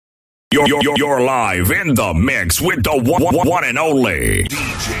You're live in the mix with the one and only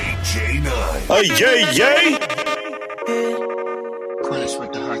DJ J9. Hey, yay! Quench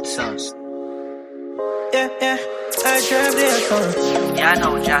with the hot sauce. Yeah, I drive their phone. Yeah, I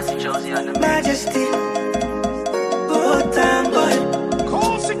know Johnson Josie on the Majesty. Good time, boy.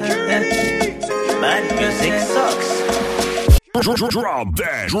 Call security! My music sucks. Drop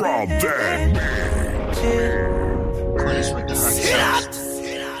that. Quench with the hot sauce.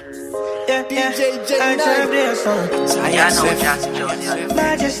 Yeah, I drive their phone. Yeah, I know Johnson Josie on the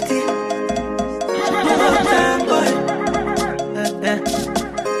Majesty. Good time, boy.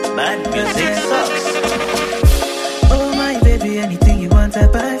 My music sucks. Oh my baby, anything you want I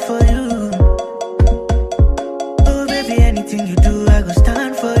buy for you. Oh baby, anything you do I go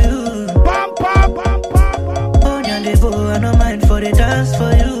stand for you. Oh Nyandebo, I no mind for the dance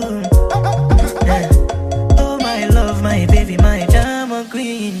for you. Oh my love, my baby, my diamond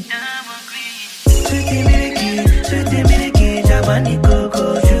queen. Sweetie milky, Jabani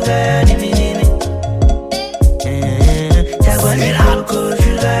coco, sugar and mini. Jabani coco,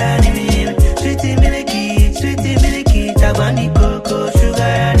 sugar and mini. Sweetie milky, Jabani coco, sugar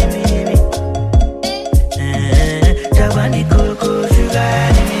and mini. Jabani coco, sugar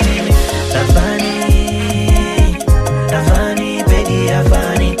and mini. Afani, baby,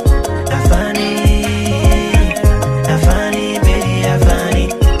 Afani, baby, Afani.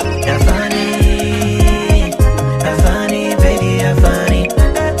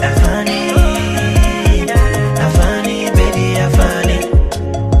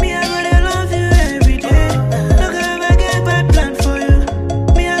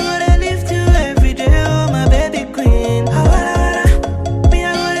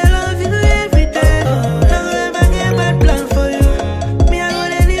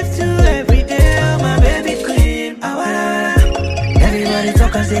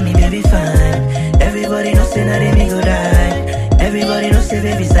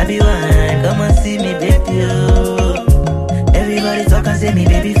 Baby, sabi wine, come and see me, baby, oh. Everybody talk and say me,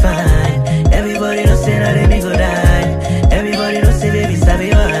 baby, fine. Everybody know say that me go die. Everybody know say baby, sabi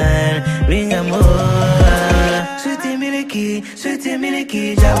wine, bring a more. Sweetie milky,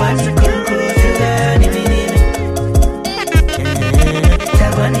 Jabani coco, sugar and mini.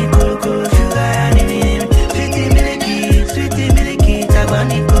 Jabani coco, sugar and mini. Sweetie milky,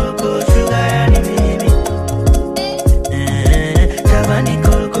 Jabani coco, sugar and mini. Jabani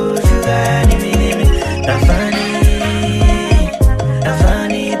coco, sugar and mini. Afani,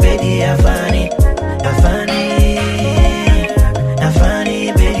 baby, Afani, baby, Afani,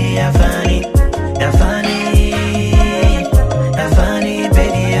 baby,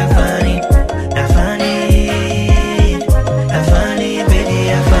 Afani, baby,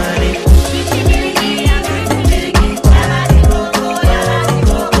 Afani.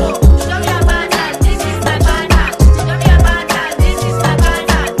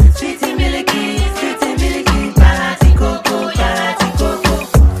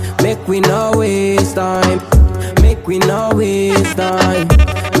 Make we no waste time. Make we no waste time.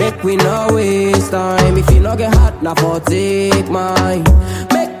 Make we no waste time. If you no get hot, now for take mine.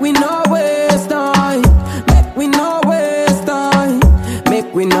 Make we no waste time. Make we no waste time.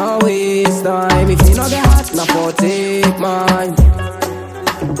 Make we no waste time. If you no get hot, now for take mine.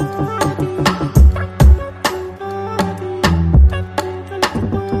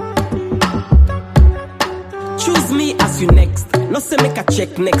 Choose me as you next. Not say make a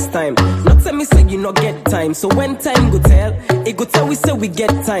check next time. Not say me say you no get time. So when time go tell, it go tell we say we get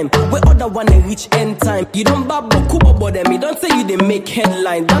time. We other one they reach end time. You don't babble kubo about them. You don't say you they make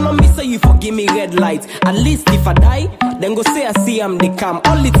headline. Don't on me say you forgive me red light. At least if I die, then go say I see I'm the cam.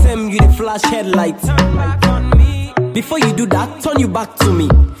 All the time you the flash headlight. Turn back on me. Before you do that, turn you back to me.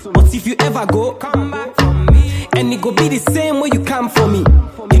 But if you ever go, come back for me. And it go be the same way you come for me.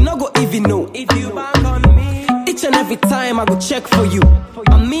 You no go even know if you back on me. Each and every time I go check for you.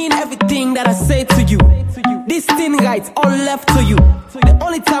 I mean everything that I say to you. This thing right, all left to you. The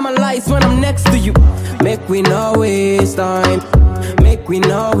only time I lie is when I'm next to you. Make we no waste time. Make we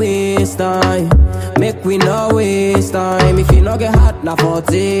no waste time. Make we no waste time. If you no get hot, now for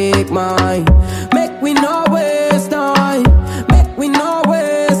take mine. Make we no waste time. Make we no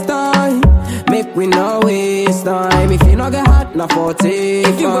waste time. Make we no waste time. If you no get hot, now for take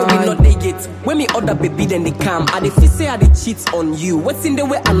mine. If you will be not they get. When me other baby then they come. I dey say I dey cheat on you. What's in the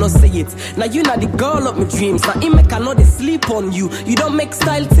way I not say it. Now you not the girl of my dreams. Now it make I know they sleep on you. You don't make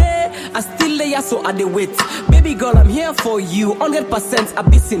style tay. I still lay so I dey wait. Baby girl, I'm here for you, 100% I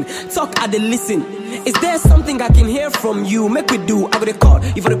listen. Talk, I dey listen. Is there something I can hear from you? Make we do, I gotta call,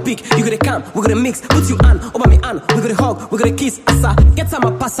 you gotta pick, you gotta come, we gotta mix, put you on, over me on, we gotta hug, we gotta kiss, asa, get some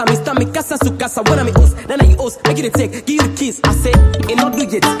a passa, Mr. Me casa su casa, when I'm us, then I us, make it a take, give you the kiss, I say, ain't not do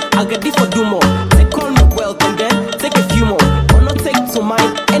yet, I'll get this for do more, take on my wealth and then, take a few more, or not take to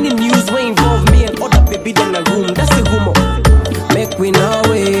mind, any news will involve me and other baby in the room, that's the humor, make we not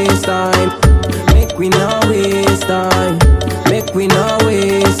waste time, make we not waste time. Make we no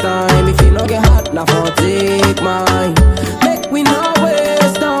waste time. If you no get hot, now for take mine. Make we no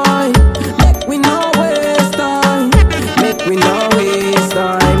waste time. Make we no waste time. Make we no waste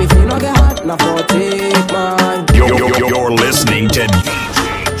time. If you no get hot, now for take mine. You're listening to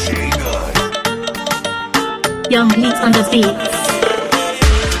Young Beats on the beat.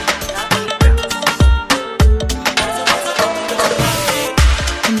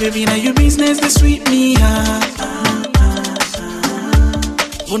 Baby, now your business, they sweet me out.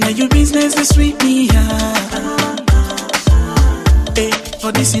 Oh, now your business, they sweet me out. Hey,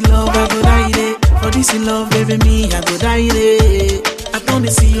 for this in love, I go die there. For this in love, baby, me, I go die there. I don't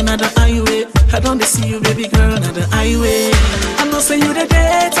see you, not the highway. I don't see you, baby girl, not the highway. I know say you the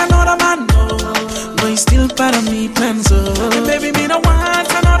date, another man, no. But you still part of me, plan so. Baby, me no want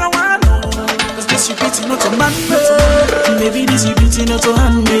another one, no. Cause this you beating not to man, no. Baby, this you beating not to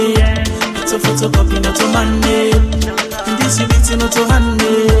hand me. It's a photocopy, not to man me. And this you beating not to hand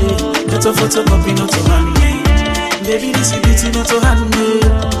me. It's a photocopy, not to man me. Baby, this you beating not to hand me.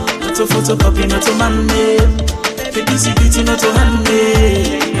 It's a photocopy, not to man me. Baby, this you beating not to hand me.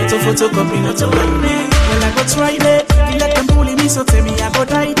 It's a photocopy, not to man me. Well, I go try it. You let them bully me, so tell me I go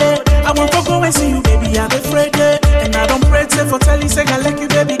die there. I want to go and see you, baby, I'm afraid there. And I don't pray to for tell you, say I like you,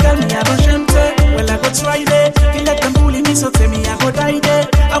 baby, girl, me I don't shame te. Well, I go try it. You let them bully me, so tell me I go die there.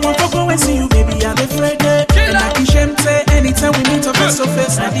 I want to go and see you, baby, I'm afraid there. And I can shame te. Anytime we meet up face to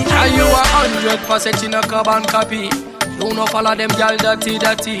face, I be and you are 100% in a carbon copy. You know follow them girl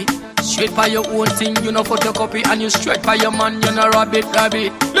dirty. Straight by your own thing, you know photocopy. And you straight by your man, you know rabbit.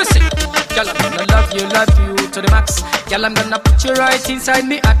 Listen, girl, I'm gonna love you to the max. Girl, I'm gonna put you right inside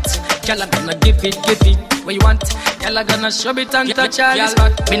me act. Girl, I'm gonna give it what you want. Girl, I'm gonna show it and touch all this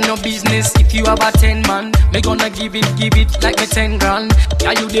back. Me no business if you have a 10 man. Me gonna give it like me 10 grand.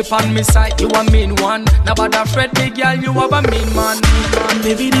 Girl, you dip on me side, you a mean one. Now bother fret me, girl, you have a mean man.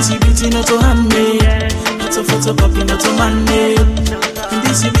 Baby, this you beating not to hand me. Not a photocopy, not to man me. And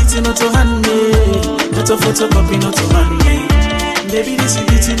this you beating not to hand me. Not a photocopy, not to man me. Baby, this you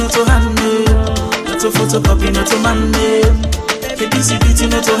beating not to hand me. Not a photocopy, not to man me. Baby, this you beating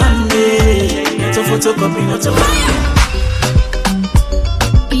not to hand me. Not a photocopy, not to man me.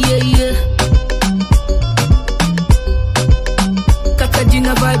 Yeah.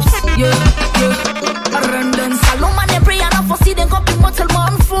 Kakadina vibes, yeah. Arrandan salon man every and for see them copy mortal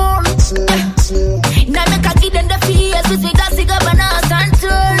man phone. Now make a kid and the fears with me got cigar bananas and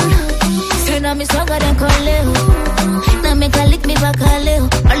turn. Say now me stronger than Kaleo. Now make a lick me back Kaleo.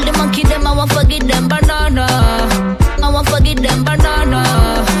 All the monkey them I won't forget them banana. I won't forget them banana.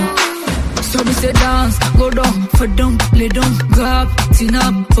 So we say dance, go down, for down, lay down, grab, tin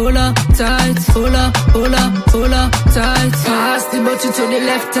up, hold up, tight, hold up, tight. Pass the button to the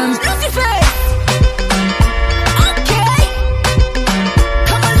left hand. Look your face. Okay.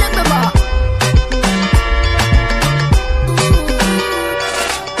 Come on, let me back.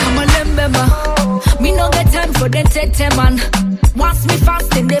 Come on, let me back. Me no get time for them tete man. Once me fast,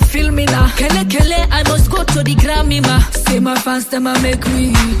 then they feel me now. Kele, I must go to the Grammy, ma. Say my fans, them a make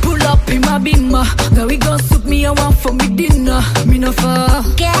me pull up in my bimmer. Now we gon' soup me, I want for me dinner. Me no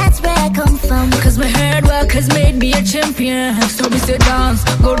forget where I come from. Cause my hard work has made me a champion. So we say dance,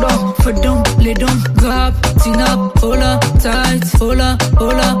 go down, for down, lay down, grab, tin up, hold up, tight, hold up,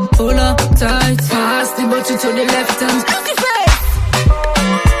 tight. Pass the button to the left hand. Look your face.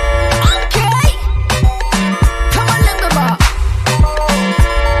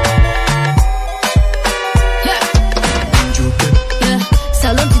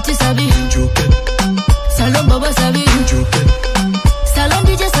 Salon Baba Sabi, Salon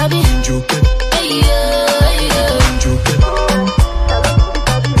DJ Sabi, hey yeah.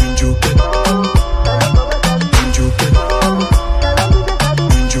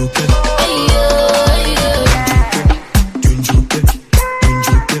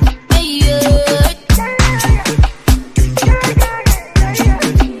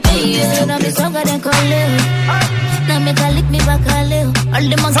 Now me stronger than Kaleo. Now me can lick me back Kaleo. All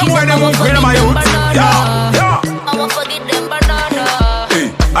the monkeys somewhere they won't feel my youth. Yeah. I won't forget them banana. Hey,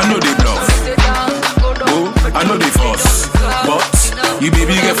 I know they bluff. Oh, I know they fuss. But you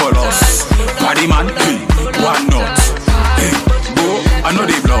baby get for loss. Party man, hey, one not. Hey, bo, I know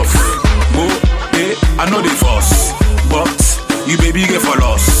they bluff. Bo, hey, I know they force. But you baby get for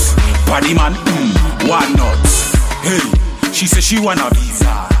loss. Party man, one not. Hey, she say she wanna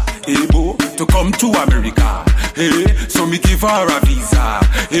visa. Hey, bo, to come to America. Hey, so me give her a visa.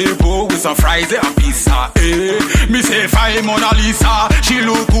 Hey, bo, with some fries and pizza. Hey, me say fine Mona Lisa. She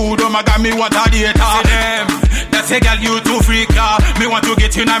look good, oh my God, me want a date. Them, that's a girl you too freak, yeah. Me want to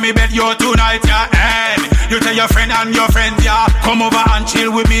get you now, me bed you tonight, yeah. And you tell your friend and your friends, yeah. Come over and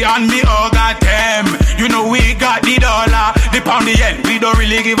chill with me and me, oh goddamn. You know we got the dollar, the pound, the yen. We don't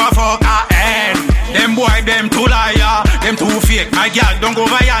really give a fuck, and them boy, them too liar, them too fake. My girl don't go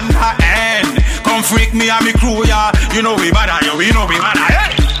by yonder, and come freak me and me crew, yeah. You know we bad, yeah. We know we bad,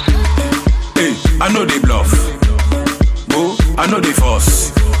 hey. Hey, I know they bluff. Oh, I know they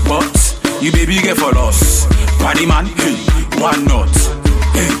force. But you baby get for loss. Party man, hey, one not.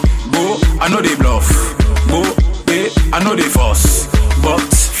 Hey, bo, I know they bluff. Bo, hey, I know they force. But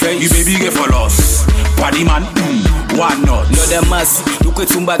you baby get for loss. Party man, one not. No them mass, look at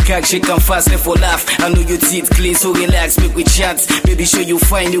Tumba crack, shake and fast, left for laugh. I know your teeth clean, so relax, make we chat. Baby, show you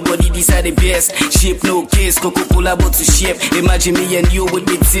fine, your body decide the best. Shape no case, Coca-Cola but to shape. Imagine me and you with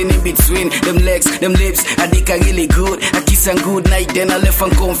the tin in between. Them legs, them lips, I think I really good. I kiss and good night, then I left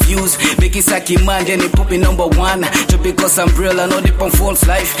and confused. Make it Saki man, then they put me number one. Just because I'm real, I know they pump phone's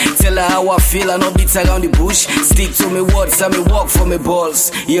life. Tell her how I feel, I know beats around the bush. Stick to me words, I me walk for me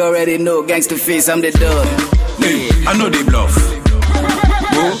balls. You already know, gangster face, I'm the dog. Hey, I know they bluff.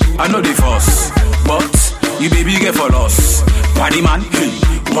 Oh, I know they force. But you baby get for loss. Party man, hey,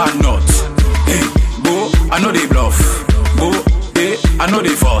 one not. Hey, bo, I know they bluff. Bo, hey, I know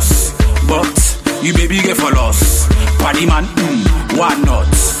they force. But you baby get for loss. Party man, one not.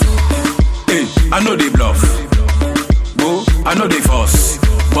 Hey, I know they bluff. Bo, I know they force.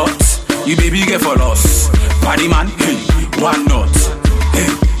 But you baby get for loss. Party man, hey, one not. Hey,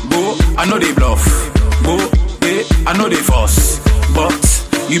 bo, I know they bluff. Bo, hey, I know they force. But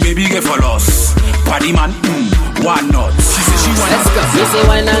you baby get for loss. Party man, one not. She say she wanna. Let's go. Me say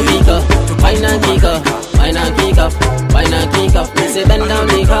wine and kick up, wine and kick up, wine and kick up, wine and kick up. Me say bend down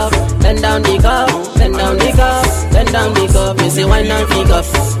the cup, bend down the cup, bend down the cup, bend down the cup. Me say wine and kick up,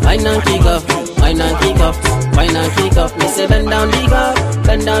 wine and kick up, wine and kick up, wine and kick up. Me say bend down the cup,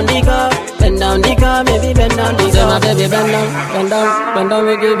 bend down the cup, bend down the cup, maybe bend down the cup. Say my baby bend down,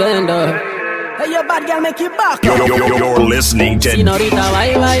 make you bend up. Hey, your bad girl make you back. You're listening to Senorita,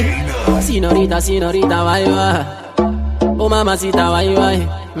 why, why? Senorita, why, why? Oh, mamacita, why, why?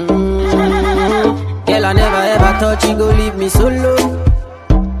 Girl, I never ever thought you go leave me solo.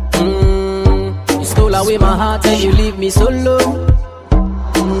 You stole away my heart and you leave me solo.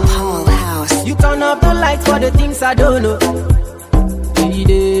 You turn off the lights for the things I don't know.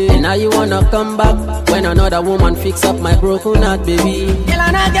 And now you wanna come back when another woman fix up my broken heart, baby. Girl,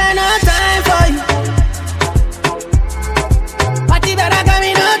 I not got no time for you. Party better got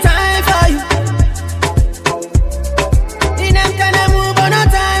me no time for you. In them kind of move, but no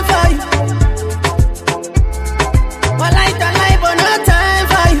time for you. One light and light, but no time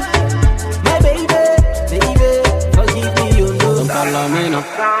for you. My baby, forgive me, you know. Don't call on me now.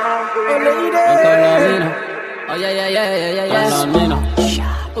 Oh lady, don't call on me now. Oh yeah. Call on me now.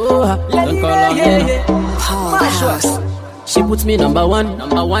 Oh, don't call on me. She puts me number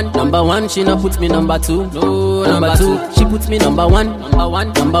one. She not puts me number two. No, number two. She puts me number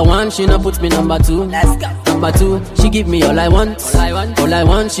one. She not puts me number two. Let's go. Number two. She give me all I want. All I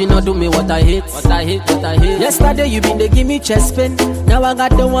want. She not do me what I hate. Yesterday you been they give me chest pain. Now I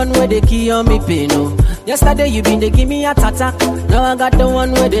got the one where they key on me pain. Oh. Yesterday you been they give me a attack. Now I got the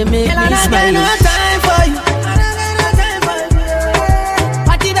one where they make me smile. No time for you.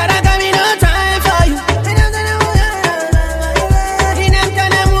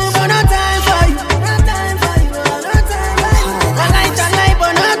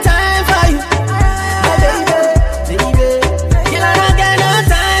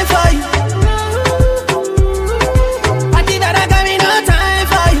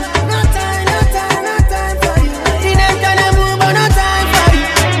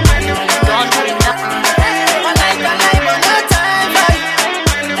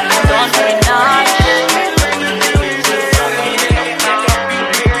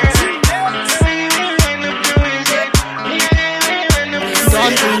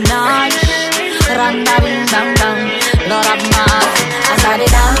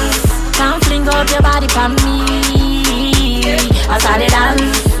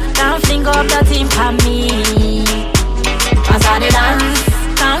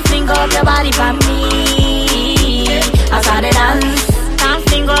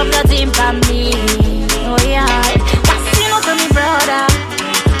 up the team for me. Oh yeah. What's me not to me brother?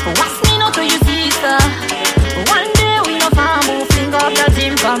 What's me not to you sister? One day we no farm who fling up the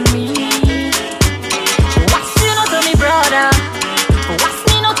team for me. What's me not to me brother? What's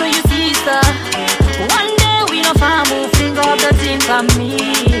me not to you sister? One day we no farm who fling up the team for me.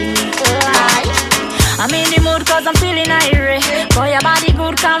 I'm in the mood cause I'm feeling irate. Boy, your body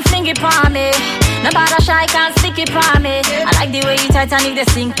good, come fling it for me. Nobody shy, can't stick it for me. I like the way you Titanic, they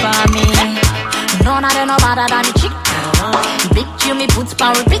sing for me. None of them no better than the chick. Big you me put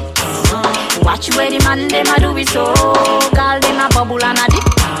power repeat. Watch where the man, them a do it so. Girl, them a bubble and a dip.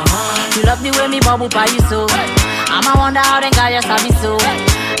 You love the way me bubble by you so. I'ma wonder how them guys have it so.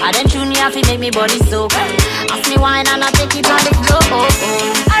 I them tune me off, it make me body so. Ask me wine and I take it on the floor.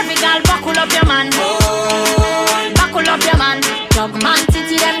 Every girl buckle up your man. Buckle up your man. Jug man,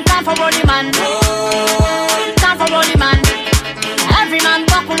 titty them time for body man. Time for body man. Every man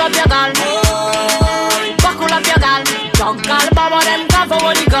buckle up your girl. Buckle up your girl. Jug girl, baba them time for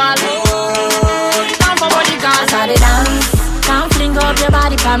body girl. Time for body girl. I saw the dance. Can't fling up your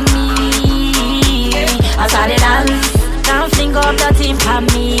body for me. I saw the dance. Can't fling up the team for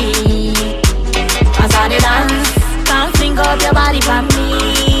me. I saw the dance. Can't fling up your body for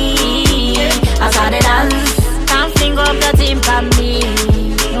me. I saw the dance. Can't fling up the team for me.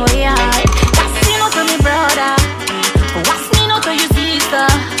 Oh yeah. What's me not to me brother? What's me not to you sister?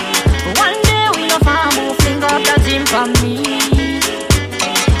 One day we no farm who fling up the team for me.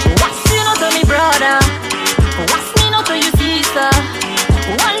 What's me not to me brother? What's me not to you sister?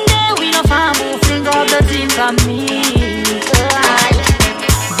 One day we no farm who fling up the team for me.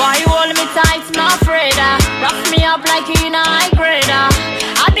 Boy, hold me tight, not afraid. Rough me up like you in a high grader.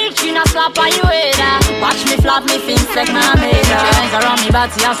 I big chin a slap on you head. Watch me flap me fins like my made. Hands around me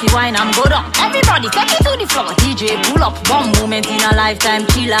body, I see wine, I'm good up. Everybody take it to the floor. DJ pull up. One moment in a lifetime,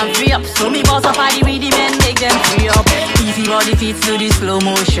 chill and free up. So me boss up all the rhythm and make them free up. Easy body fits to the slow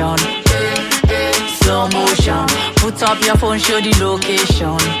motion. Slow motion. Put up your phone, show the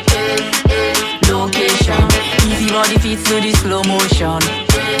location. Location. Easy body fits to the slow motion.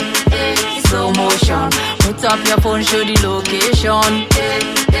 Slow motion. Put up your phone, show the location.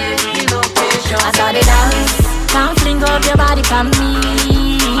 I saw the dance. Can't fling up your body for me.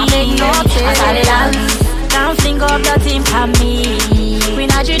 I make notice. I saw the dance. Can't fling up the team for me. Queen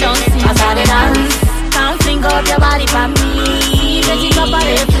Aji don't see. I saw the dance. Can't fling up your body for me. I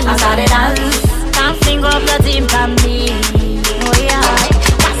saw the dance. Can't fling up the team for me. Oh yeah.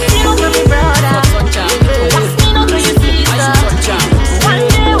 What's me not to me brother? What's me not to you sister? One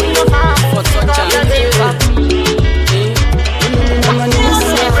day we go far. Fling up the team for me. What's me not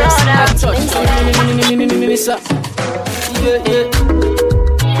to me brother?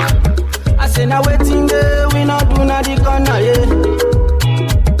 I say now waiting there, we not do na the corner, yeah.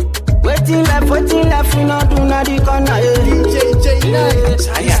 Waiting left, we not do na the corner, yeah.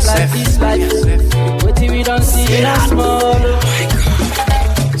 This life, waiting we don't see in a small.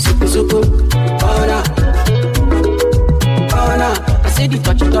 Suku, corner. I say the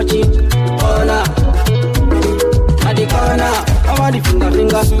touchy, corner. At the corner, I want the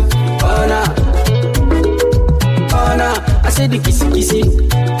finger, corner. I say the kissy,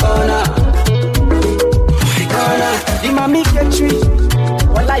 corner. The mommy get tree,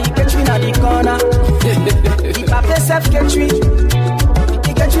 walla you get tree na the corner. The papa self get tree,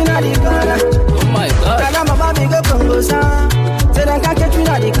 he get tree na the corner. Oh my God! Tell my baby go Congo san, say them can't get tree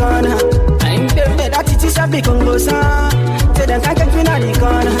na the corner. I'm baby that it is a big Congo san, say them can't get tree na the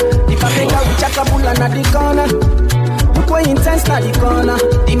corner. The papa go with chakabula na the corner. Way intense na the corner.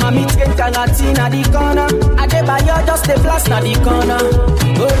 The mommy get karate na the corner. I dey buy you just a blast na the corner.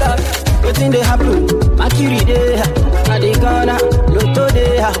 Hold up, wetin dey happen? Mercury dey na the corner. Lotto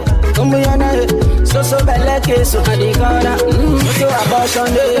dey so belle case na the corner. So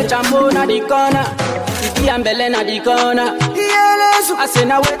abortion dey chambo na the corner. Ifi and belle na the corner. I say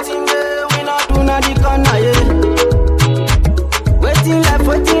na wetin dey we not do na the corner, yeah. Waiting left,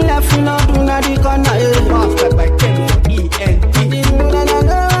 we not do na the corner, yeah. Mastered by Kevin.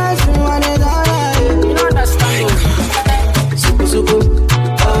 Suku,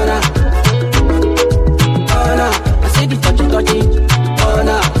 corner. I see the touchy,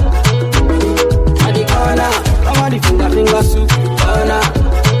 corner. At the corner, I want the finger, soup,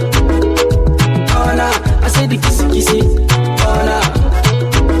 corner. I see the kissy, corner.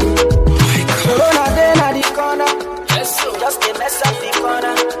 Corona day na the corner. Just a mess up the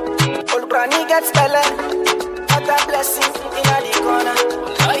corner. Old granny gets belly. What a blessing in the corner.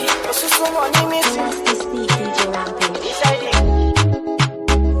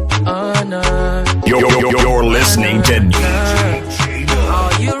 You're listening to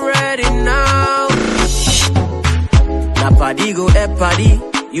Are you party go help party.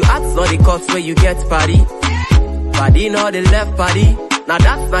 You ask all the costs where you get party. Party not the left party. Now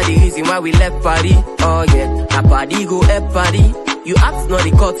that's not the reason why we left party. Oh yeah, now party go help party. You ask not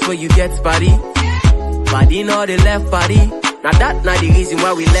the costs where you get party. Party not the left party. Now that's not the reason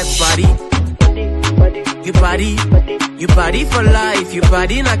why we left party. You party for life. You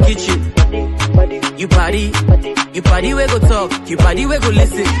party in a kitchen. You party we go talk. You party we go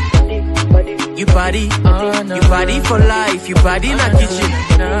listen. You party for life. You party in a kitchen.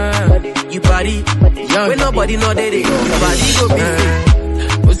 You party when nobody know that you party go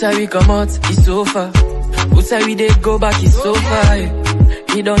busy. Who say we come out, it's so far. Who say we dey go back, it's so far.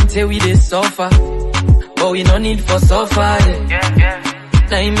 He don't tell we dey suffer, but we no need for suffer.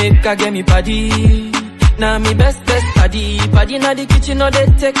 Now he make a get me party. Now me best party. Party na the kitchen, no they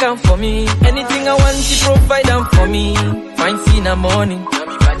take them for me. Anything I want, she provide them for me. Fine see in the morning,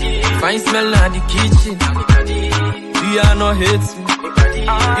 fine smell na the kitchen. We are no hate me.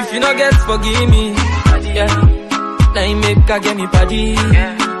 If you no get, forgive me. Yeah. Now he make a get me party.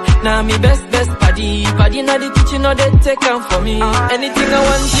 Now me best party. Party na the kitchen, no they take them for me. Anything I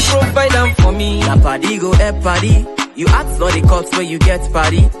want, she provide them for me. Now party go help party. You ask all the costs where you get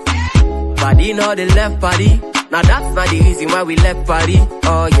party. Party not the left party. Now that's not the reason why we left party.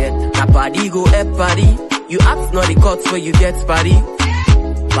 Oh yeah, now party go help party. You ask not the costs where you get party.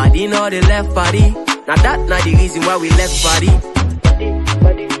 Party not the left party. Now that's not the reason why we left party.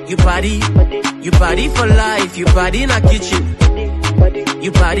 You party for life. You party in a kitchen.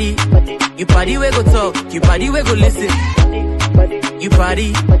 You party we go talk. You party we go listen. You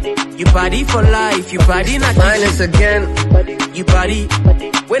party for life. You party in a kitchen. Finance again. You party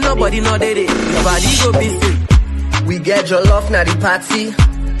when nobody know that it. You party go busy. We get your love now the party.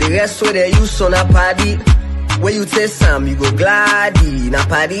 The rest where they use on a party. When you taste some, you go gladdy. Now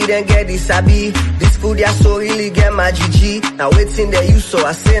party then get this sabi. This food ya so really get my GG. Now waiting there you so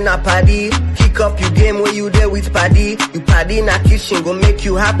I say na party. Kick up your game when you there with party. You party in a kitchen go make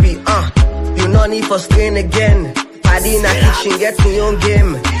you happy. You no need for strain again. Party in a kitchen get in your own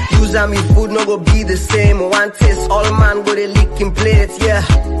game. Use and me food no go be the same. One taste all man go they lick in plates. Yeah.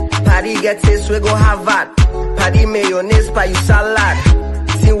 Party get taste we go have that. Party mayonnaise pa you salad.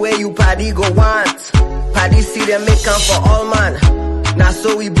 See where you party go want. Party see them make them for all man. Now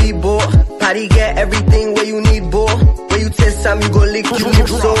so we be bo. Party get everything where you need bo. Where you taste some you go lick you lip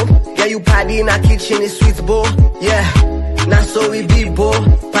so. Yeah you party in a kitchen is sweet bo. Yeah. Now so we be bo.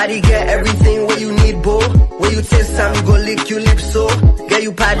 Party get everything where you need bo. Where you taste some you go lick you lip so. Yeah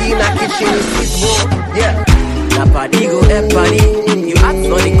you party in a kitchen is sweet bo. Yeah. Now party go help party. You ask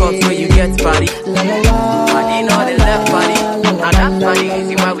all the costs where you get party. Party not the left party. Now that's party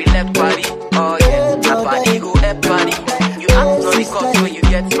easy why we left party. Oh yeah. Now party go help party. You ask all the costs where you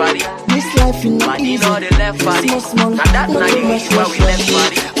get party. Party not the left party. Now that's not the easy why we left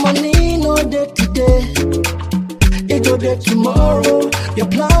party. Money no day today. It go there tomorrow. Your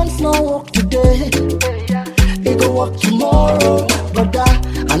plans no work today. It go work tomorrow. But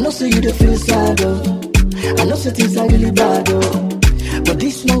I know so you the feel sad oh. I know so things are really bad oh. But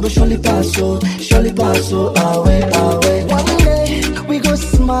this one go surely pass oh. Away. One day we go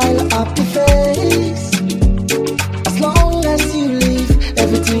smile happy face. As long as you leave,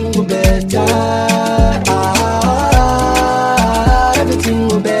 everything will better. Everything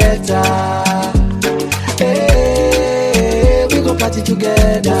will better. Hey, we go party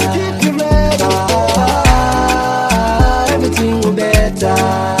together. Everything will better.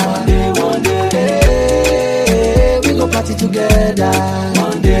 One day. Hey, we go party together.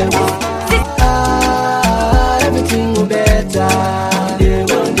 One day. Everything will better.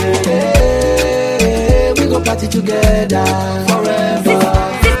 One day. Hey, we go party together forever.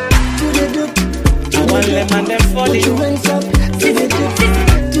 One lemon them falling. Put your hands up. To the dip.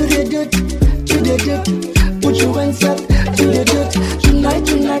 Put your hands up. To the dip. Tonight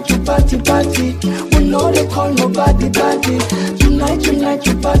you party. We know they call nobody. Tonight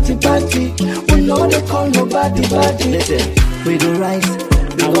you party. We know they call nobody. Listen, we go rise.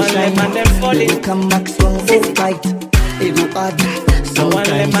 We go shine. We go come back strong so tight. It go hard.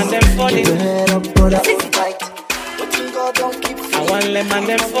 Sometimes them falling. keep your head up, brother. Tight. But you God don't keep. I want lemon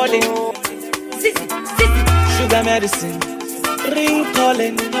them falling. Sugar medicine. Ring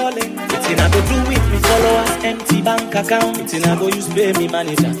calling. Wetin I go do with me followers? Empty bank account. Wetin I go use pay me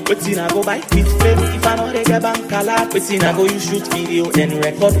manager? Wetin I go buy with fame if I know they get bank alert? Wetin I go use shoot video then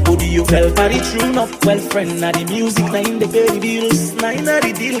record audio? Tell party true enough, well friend. Na the music, na in the pay the bills. Na in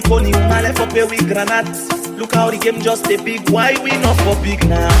the deal, Coney woman left for pay with granates. Look how the game just a big. Why we not for big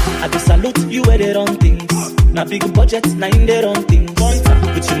now? I just salute you where they run things. Na big budget, na in they run things.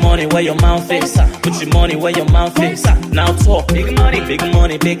 With your money money where your mouth is. Put your money where your mouth is. Now talk. Big money,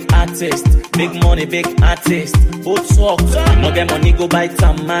 big artist. Big money, big artist. Go talk. No get money, go buy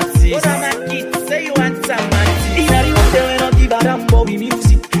tamatis. Say you want tamatis. In a real day, we not give a damn about we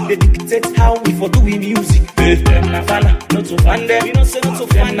music. They dictate how we for doing music. Them na fana, not to fan them. You know say not to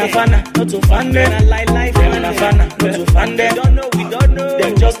fan them. Na fana, not to fan them. I like life. Them na fana, not to fan them. We don't know.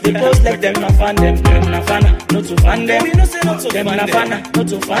 Them just they post like them na fan them. Them na fana, not to fan them. You know say not to them na fana, not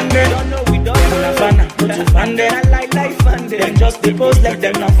to fan them. We don't know. Them na fana, not to fan them. I like life fan them. Them just they post like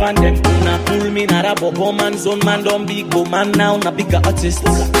them na fan them. Na pull me na rap bobo man, zone man, don't big go man now na bigger artist.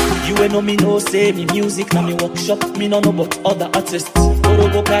 You ain't know me no say me music na me workshop. Me no know about other artists.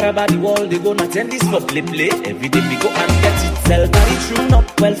 Go caraba the wall, they go attend this for play. Every day we go and get it. Sell carry true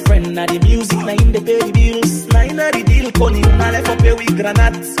not well friend. Na the music, na in the pay the bills. Na in the deal, Connie, na left for pay with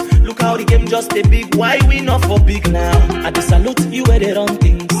granates. Look how the game just a big. Why we not for big now? I just salute you where they run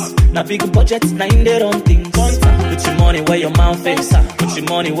things. Na big budget, na in they run things. Put your money where your mouth is. Put your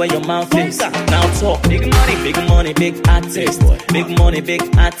money where your mouth is. Now talk. Big money, big artist. Big money, big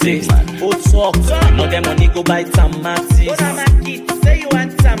artist. Go talk. No them money go buy tamatis. Say you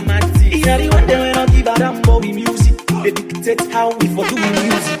want tamatis. In a real day, we not give a damn about we music. They dictate how we for doing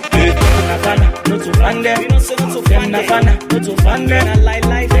music. Them na fana, not to fan them. You know say not to fan them. Them na fana, not to fan them. I like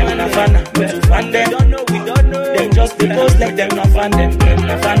life. Them na fana, not to fan them. We don't know. Them just they post like them na fan them. Them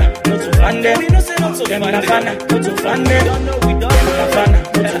na fana, not to fan them. You know say not to them na fana, not to fan them. We don't know. Them na fana,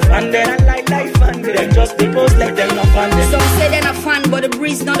 not to fan them. I like life fan them. Them just they post like them na fan them. Some say they na fan, but the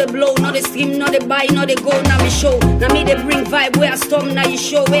breeze not the blow, not the stream, not the buy, not the go. Now me show, now me they bring vibe where I storm, now you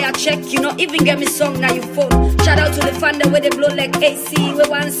show where I check. You know even get me song, now you phone. Shout out to the fan that where they blow like AC, where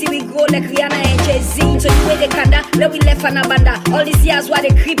one see we go like Rihanna and Jay-Z. So you where they kanda, let we left an abanda. All these years why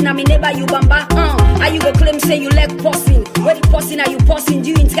they creep, now me never you bamba. How you go claim say you like posting? Where the posting are you posting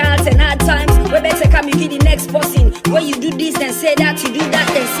during trials and hard times? Where better come you get the next posting? Where you do this then say that, you do that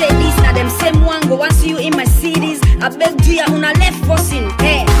then say this. Now them same one go want see you in my cities. I beg do ya una left posting.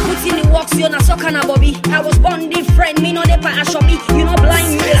 Hey, put in the works, you na soccer na Bobby. I was born different, me no dey pa ashobi. You no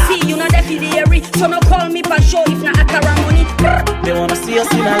blind, you dey see, you no dey feel the area. So no call me pa show if na akara money. They wanna see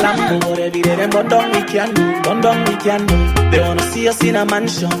us in a Lambo, but every day them but down we can do. They wanna see us in a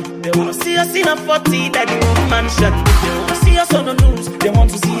mansion. They wanna see us in a 40-bedroom mansion. They wanna see us on the news. They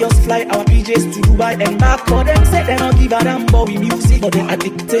want to see us fly our PJs to Dubai and back. But them say they don't give a damn about we music, but they are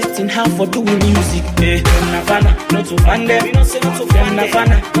dictating how for doing music. Them na fana, not to fan them. We don't say not to fan them. Them na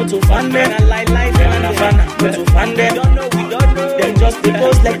fana, not to fan them. I like life. Them na fana, not to fan them. We don't know. Them just they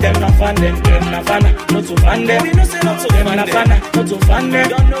post like them na fan them. Them na fana, not to fan them. We don't say not to them na fana, not to fan them.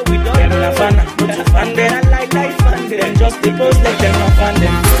 Them na fana, not to fan them. I like life fan them. Them just they post like them na fan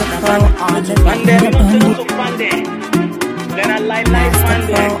them. Not to fan them. We don't say not to fan them. Then I like life fan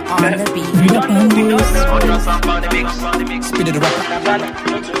them. We don't know. Speed of the rock.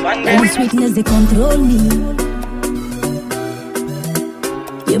 And sweetness they control me.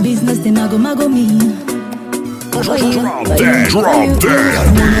 Your business they mago me. Drop that.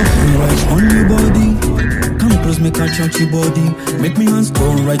 On your body, come close, make I touch your body. Make me hands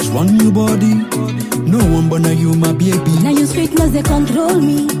go right on your body. No one but now you my baby. Now your sweetness they control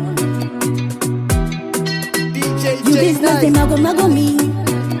me. Your business they mago me.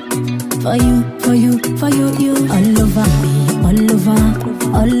 For you, you. All over me, all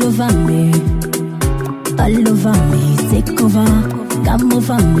over me. All over me, take over, come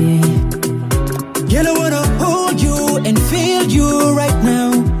over me. Girl, I wanna hold you and feel you right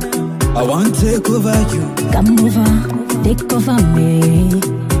now. I want to take over you. Come over, take over me.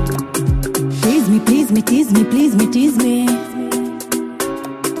 Please me, tease me.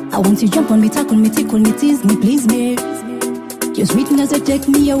 I want you jump on me, tackle me, tickle me, tease me, please me. Your sweetness will take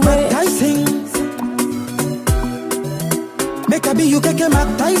me away. Mac Tyson, make a be you keke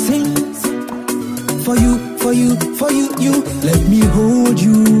Mac Tyson. For you, you. Let me hold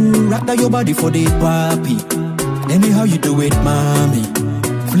you, rock down your body for the papi. Anyhow you do it, mommy.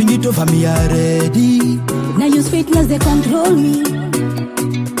 Fling it over me already. Now your sweetness they control me.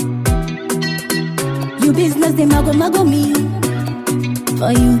 Your business they mago me.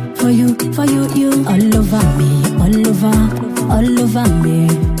 For you, you. All over me, all over me.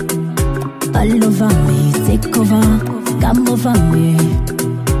 All over me, take over, come over me.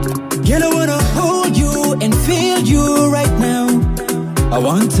 Girl, I wanna hold you and feel you right now. I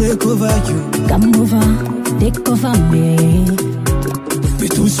want to take over you. Come over, take over me. Me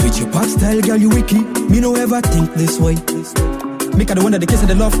too sweet, your pop style, girl, you wicked. Me no ever think this way. Make her the one that the kiss of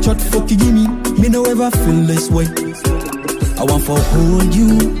the love shot, fuck you give me. Me no ever feel this way. I want to hold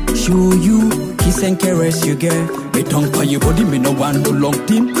you, show you, kiss and caress you, girl. Me My tongue for your body, me no one do long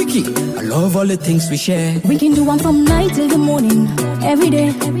team quickie. I love all the things we share. We can do one from night till the morning, every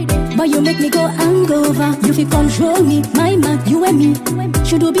day. But you make me go hangover. You feel control me, my man, you and me.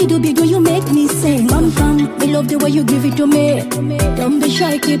 Should do you make me sing. Pam, me love the way you give it to me. Don't be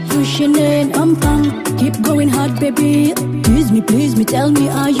shy, keep pushing it. Pam, keep going hard, baby. Please me, tell me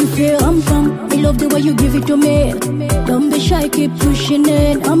how you feel. Pam, me love the way you give it to me. Don't be shy, keep pushing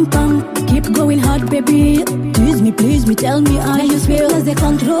it. Pam, keep going hard, baby. Please me, tell me how you feel. Cause they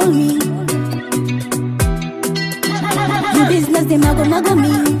control me. Your business, they mago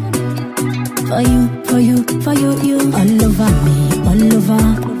me. For you, you. All over me, all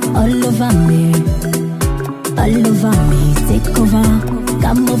over me. All over me, take over,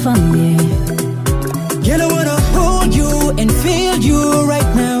 come over me. Girl, I wanna hold you and feel you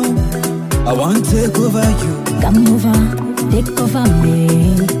right now. I want to take over you. Come over, take over me.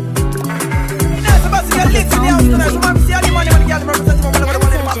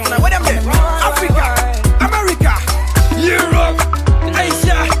 Africa, America, Europe,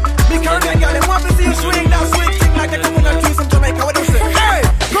 Asia, the Caribbean girl, they want to see you swing that sweet thing like a coconut trees in Jamaica. What do you say? Hey,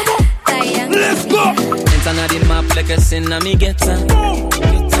 come on, let's go. Enter the map like a sin, and me get her.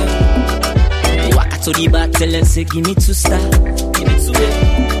 Walk to the battle and say, give me two star, give me two.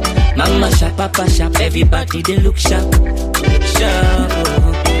 Mama sharp, papa sharp, everybody they look sharp, sharp.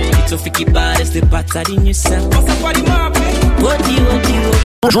 It's a freaky bad, it's the pattern in yourself. What's up, buddy, map?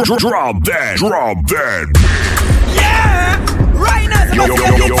 Drop that. Yeah! Right now, you're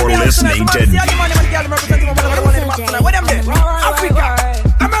listening to Africa,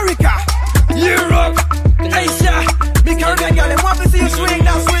 America, Europe, Asia, the Caribbean girl, they want to see you swing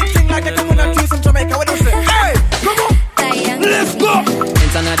that sweet thing like a coconut trees in Jamaica. What do you say? Hey, come on, let's go.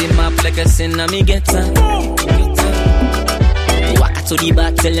 Enter the map like a sin, and me get her. Walk to the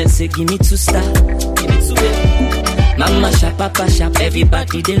battle and say, give me two star, give me two. Mama sharp, papa sharp,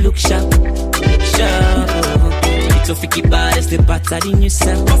 everybody they look sharp, sharp. It's a freaky bad, it's the pattern in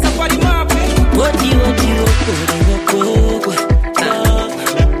yourself. What's up, buddy, map?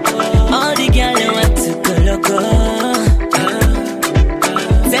 All the girls they want to go loco.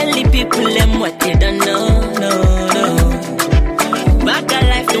 Tell the people them what they don't know, no. Back a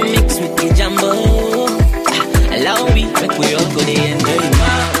life to mix with the jumbo. Allow me, make we all go there enjoy the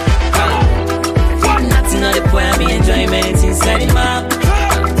map. Nothing on the point, me enjoyment inside the map.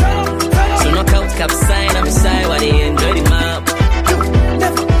 So knock out cap sign, I'm beside while they enjoy the map.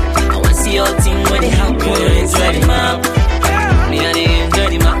 I want to see all thing when they happen inside the map. Me and they enjoy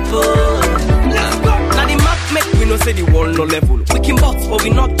the map. Now the map make we no say the world no level. We can box but we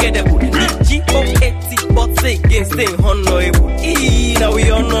not gettable. G-O-A-T but say again stay honorable. Now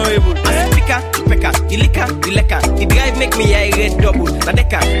we honorable. As the picker, the liquor, the lecker. The drive make me eye red double. Now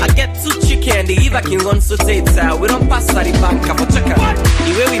decker, I get two chicken, the river can run so tight. We don't pass at the bank for checker.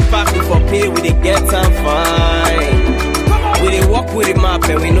 The way we park we for pay, we they get time fine. We they walk with the map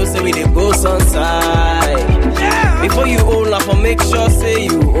and we know say we they go sunside. Before you hold up, make sure say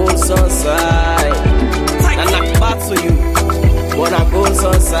you hold sunside. And knock back to you. Wanna go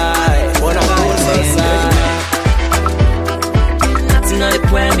sunside. Nothing on the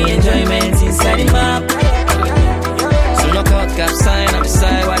point, me enjoyment inside the map. So knock out cap sign, I'm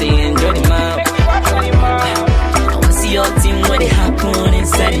beside while they enjoy the map. I wanna see your team when they happen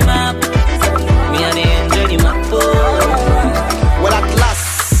inside the map. Me and they enjoy the map. Well, at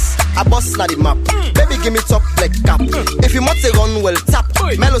last, I bust na the map. Baby, give me top like cap. If you must run well, tap.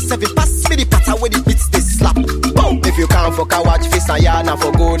 Melo 7, pass me the patter where the beats they slap. Boom. If you can't fuck, I watch face and yarn,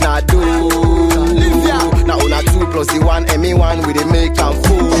 for go na do. Now on a 2 plus the 1, and me 1 with the make and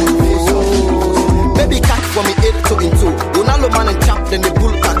fool. Baby, catch for me 8 to into. Ronaldo man and chap, then the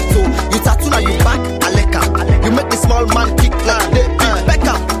bull back too. You tattoo now you back, Aleka. You make the small man kick like the big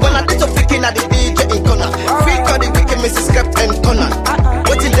Beckham. When I did your freaking at the DJ in corner. Freak on the wicked Mrs. Script and Connor.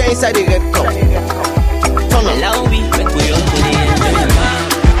 What's in there inside the red cup? Allow me, make we all do the enjoyment.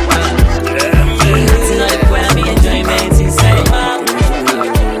 It's not a point, me enjoyment inside the map.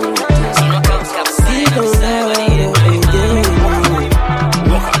 So no come stop saying I'm beside what they enjoy the map.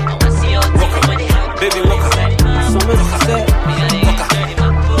 I wanna see all things when they happen. Baby, walk up.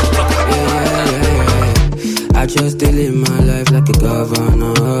 I just still live my life like a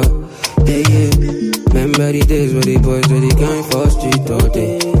governor. Yeah. Remember the days where the boys were the gang for street all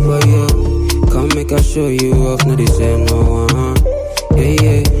day. But yeah, come make I show you off, no they say no one.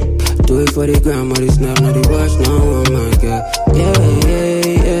 Yeah. Do it for the grandma, the snap, no the wash, no oh my god.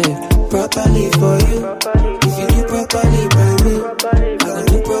 Yeah. Properly for you. If you do properly by me, I can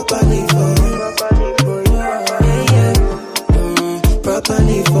do properly for you. Yeah.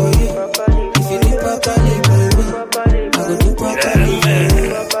 Properly for you. If you do properly by me,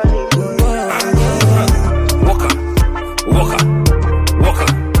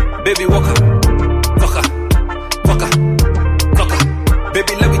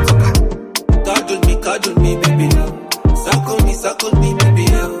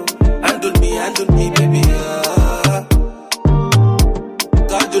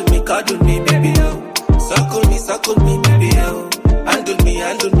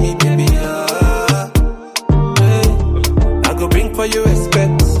 you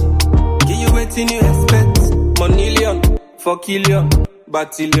respect. Give you waiting you expect. Monillion, 4 killion,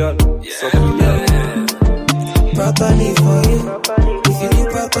 batillion, so killion. Properly for you. If you do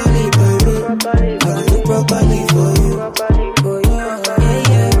properly for me, I will do properly for you. Yeah,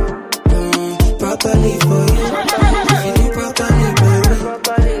 yeah. Properly for you. If you do properly for me,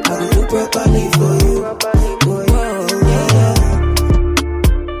 I will do properly for you.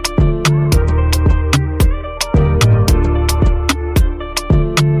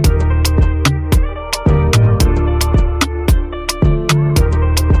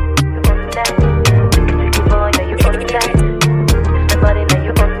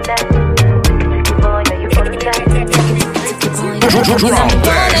 Drop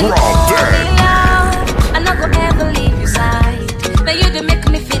that. I'm not gonna ever leave your side. Now you do make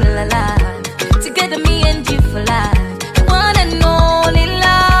me feel alive. Together me and you for life. One and only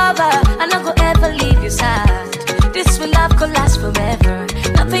lover. I'm not gonna ever leave your side. This will love could last forever.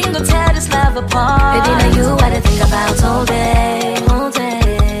 Nothing will tear this love apart. Baby, now you what I think about all day. All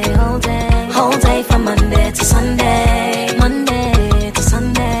day, all day. Whole day from Monday to Sunday. Monday to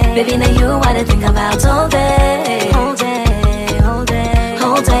Sunday. Baby, now you what I think about all day. All day.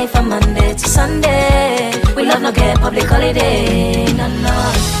 Whole day from Monday to Sunday. We love no get public holiday. No, no.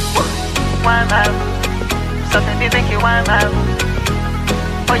 Why, my something you think you want, my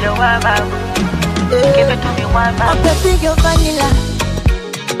oh, you want, my give it to me, why, my oh, baby, you're vanilla.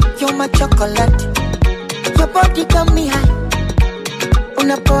 You're my chocolate. Your body got me high.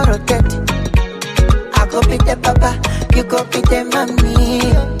 Una porotet. I go be the papa, you go be the mommy.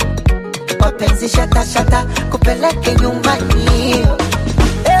 Mapenzi shata shata, kupeleke nyumbani.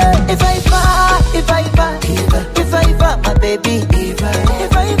 If I my baby.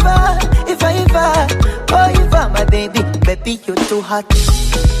 If I oh, Eva, my baby. Baby, you too hot.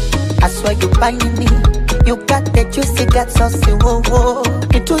 I swear you buying me. You got the juicy, got saucy, whoa, whoa.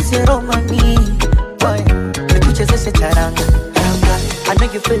 You too zero money. Boy, the kucheze se charanga. I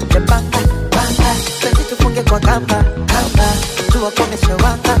know you feel the banga. Plenty to funge kwa kamba. Tuwa kome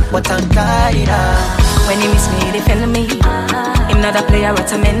shawanga. Watangaira. When you miss me, you defend me. I'm not a player,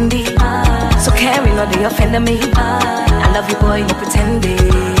 it's a Mendy. So carry no, they offend me. I love you, boy, no pretending.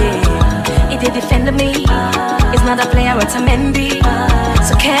 He did defend me. It's not a player, it's a Mendy.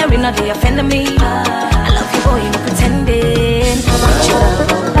 So carry no, they offend me. I love you, boy, no pretending. I want your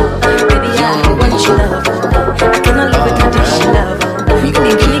love, baby, I want your love. I cannot live without this love. Give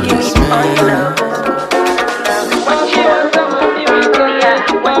me all your love.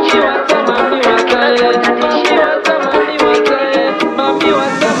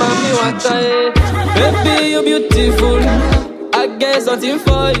 Baby, you're beautiful. I guess something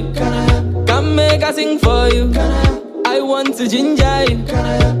for you. Come make I sing for you. I want to ginger you.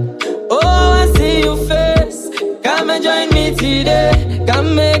 Oh, I see your face. Come and join me today.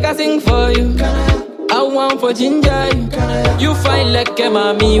 Come make I sing for you. I want for ginger you. You fine like a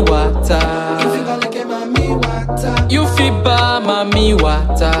mommy water. You feel bad, mommy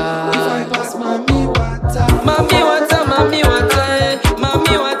water. Mommy water, mommy water,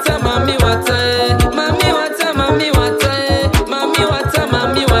 mommy water, mommy water, mommy water, mommy water, mommy water,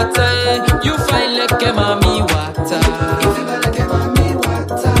 mommy water. You fine like a mommy water.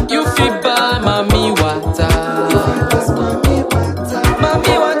 You feel bad, mommy water.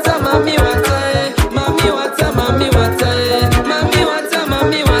 Mommy water, mommy water, mommy water, mommy water, mommy water,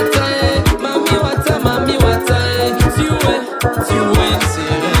 mommy water, mommy water, mommy water. You went,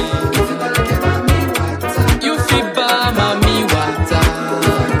 you feel bad, mommy water.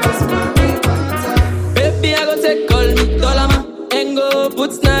 Baby, I go take all me dollar and go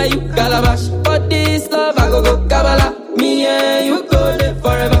put now you calabash. For this love, I go Kabbalah. Me and you go there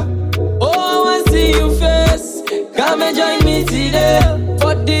forever. Oh, I see you face. Come and join me today.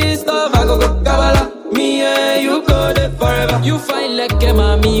 For this love, I go Kabbalah. Me and you go there forever. You fine like a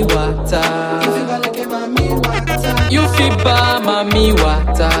mommy water. You feel bad, mommy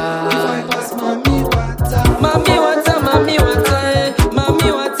water. Mommy water, mommy water,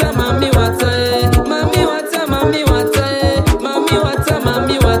 mommy water, mommy water, mommy water, mommy water, mommy water,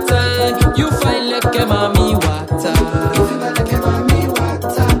 mommy water. You fine like a mommy water.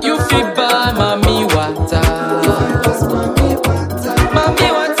 You feel bad, mommy water. Mommy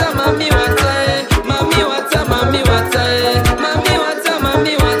water, mommy water, mommy water, mommy water, mommy water,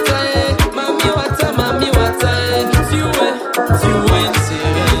 mommy water, mommy water, mommy water. You went,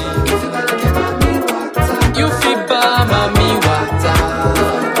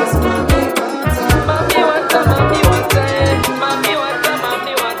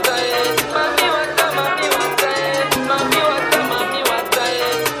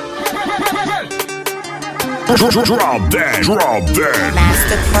 Drop that.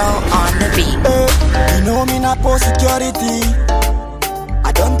 Master Pro on the beat. You know me not for security.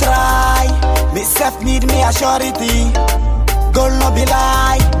 I don't try. Me self need me a surety. Girl no be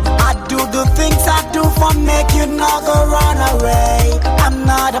lie. I do the things I do for make you not go run away. I'm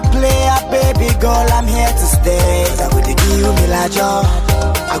not a player, baby girl, I'm here to stay. I would give you me la job.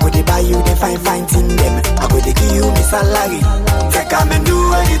 I would buy you the fine thing them. I would give you me salary. Take come and do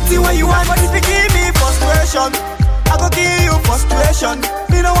anything what you want. But if you give me frustration, I go give you frustration.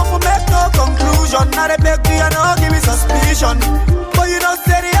 Me no want to make no conclusion. Now they beg me and no give me suspicion. But you don't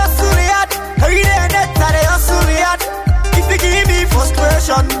say the Asuriat. Every day and that they Asuriat. If you give me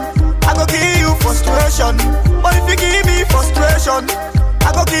frustration, I go give you frustration. But if you give me frustration,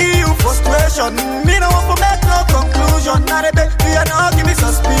 I go give you frustration. Me no want to make no conclusion. Now they beg me and no give me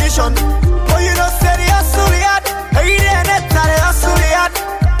suspicion. But you don't say the Asuriat. Every day and that they Asuriat.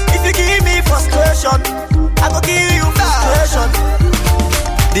 If you give me frustration, I go give you frustration.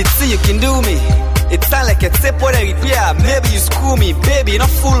 Did see you can do me? It sound like a tip what I repair. Maybe you screw me, baby, not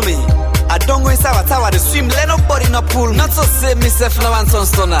fool me. I don't go inside a tower to swim, let nobody not pull. Not so say myself no one son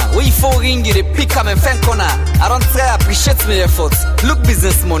stunner. We for ring you the pick up and fan corner. I don't try appreciate my efforts. Look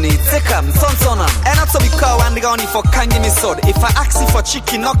business money, take them, son. And not to be called one only for can give me sword. If I ask you for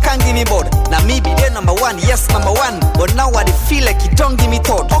chicken, not can give me board. Now maybe they number one, yes number one. But now I feel like you don't give me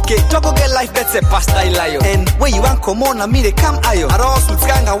thought. Okay, don't go get life better past I lie. And when you want come on, me they come ayo. I don't also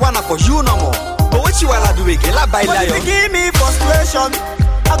ganga one for you no more. But what you wanna do again? Like by lion. Give me frustration.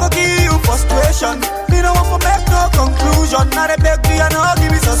 I go give you frustration. Me no want to make no conclusion. Now they beg me and no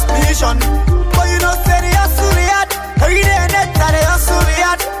give me suspicion. But you don't say the Asuriat. Every day and that they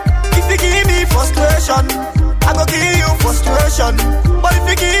Asuriat. If you give me frustration, I go give you frustration. But if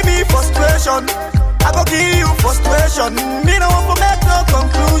you give me frustration, I go give you frustration. Me no want to make no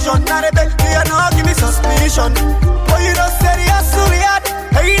conclusion. Now they beg me and no give me suspicion. But you don't say the Asuriat.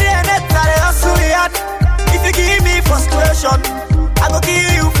 Every day and that they Asuriat. If you give me frustration, I go give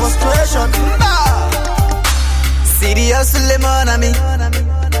you frustration. See the hustle on me.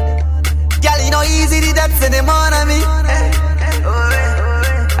 Girl, you know easy that's in the morning.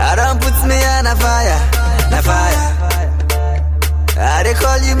 I don't put me on a fire. I they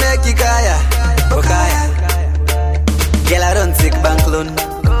call you make you kaya. Okaya. Girl, I don't take bank loan.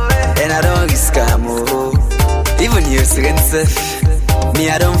 And I don't risk am. Even your strength, me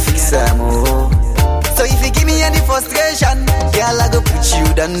I don't fix am. So if you give me any frustration, girl, I go put you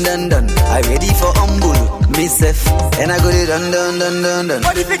done. I ready for humble, myself, and I go done.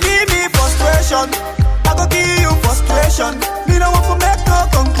 But if you give me frustration, I go give you frustration. Me no want to make no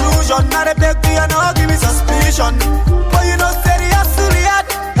conclusion. Now they beg me and no give me suspicion. But you don't say the Asuriat.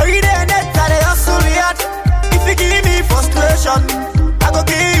 Every day and that they Asuriat. If you give me frustration, I go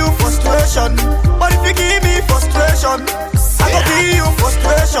give you frustration. But if you give me frustration, I go give you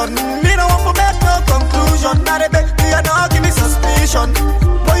frustration. Me no want to make no conclusion. Now they beg me and no give me suspicion.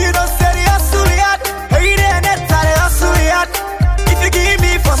 But you don't say the Asuriat. Every day and that they Asuriat. If you give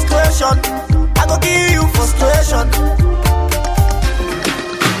me frustration, I go give you frustration.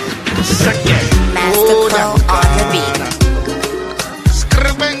 Master Pro on the beat.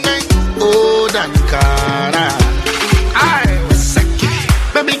 Oh, Dankara.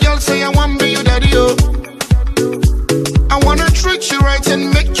 Baby girl say I want be your daddy, oh. I wanna treat you right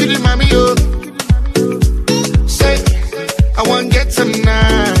and make you the mommy, oh. Say, I wanna get some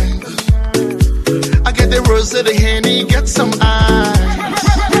nice. I get the rose of the Henny, get some eyes.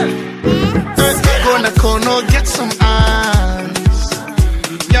 Go in the corner, get some eyes.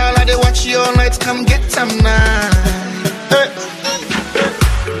 Y'all I they watch you all night, come get some nice.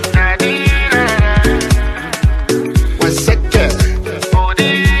 One second.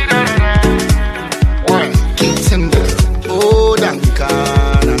 One contender. Oh,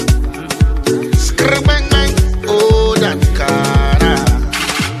 Dankara. Skrabang bang. Oh, Dankara.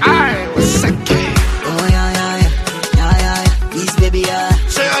 I was second. Oh, yeah. This baby, yeah.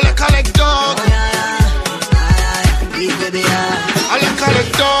 Say I look like dog. Oh, yeah. This baby, yeah. I look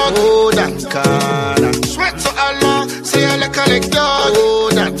like dog. Oh, Dankara. Sweat to Allah. Say I look like dog. Oh,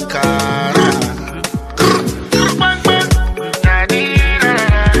 Dankara.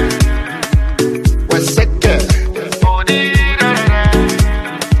 One second.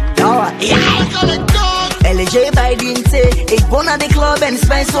 LJ Biden say, it's born at the club and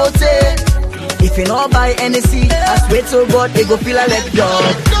spend so if you not buy NSC, I swear to God, they go feel like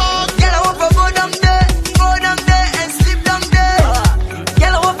dog. Girl, I want to go down there and sleep down there.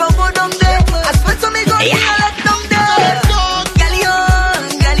 Girl, I want to go down there, I swear to me, God, feel like down there.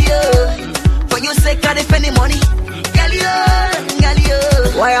 Galio, for you say, can't spend the money. Galio,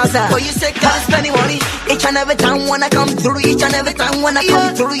 why else? For you say, can't spend the money. Each and every time when I come through, each and every time when I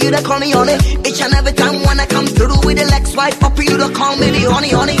come through, you to call me on it. Each and every time when I come through with the legs swipe up, you to call me the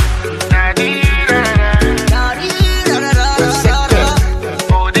honey, honey.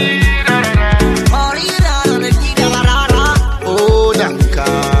 Oh,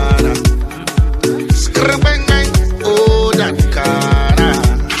 Dankara. Skrabang, oh, Dankara.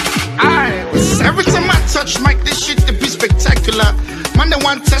 Every time I touch mic, this shit to be spectacular. Man, they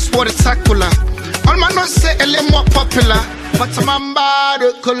want test what it's tackler. All man not say a little more popular, but I'm bad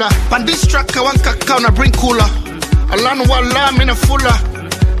color. On this track, I want cacao, I bring cooler. I learn walla, me na fuller.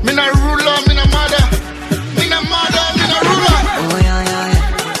 Me na ruler, me na mother. Me na mother, me na ruler. Oh yeah, yeah, yeah,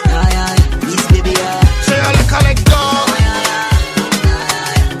 yeah, yeah. This baby, yeah. Say I look like dog. Oh yeah, yeah, yeah,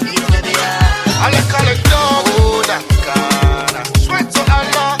 yeah. This baby, yeah. I look like dog. Oh, that cara. Sweat to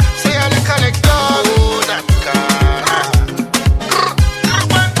Allah. Say I look like dog. Oh, that cara.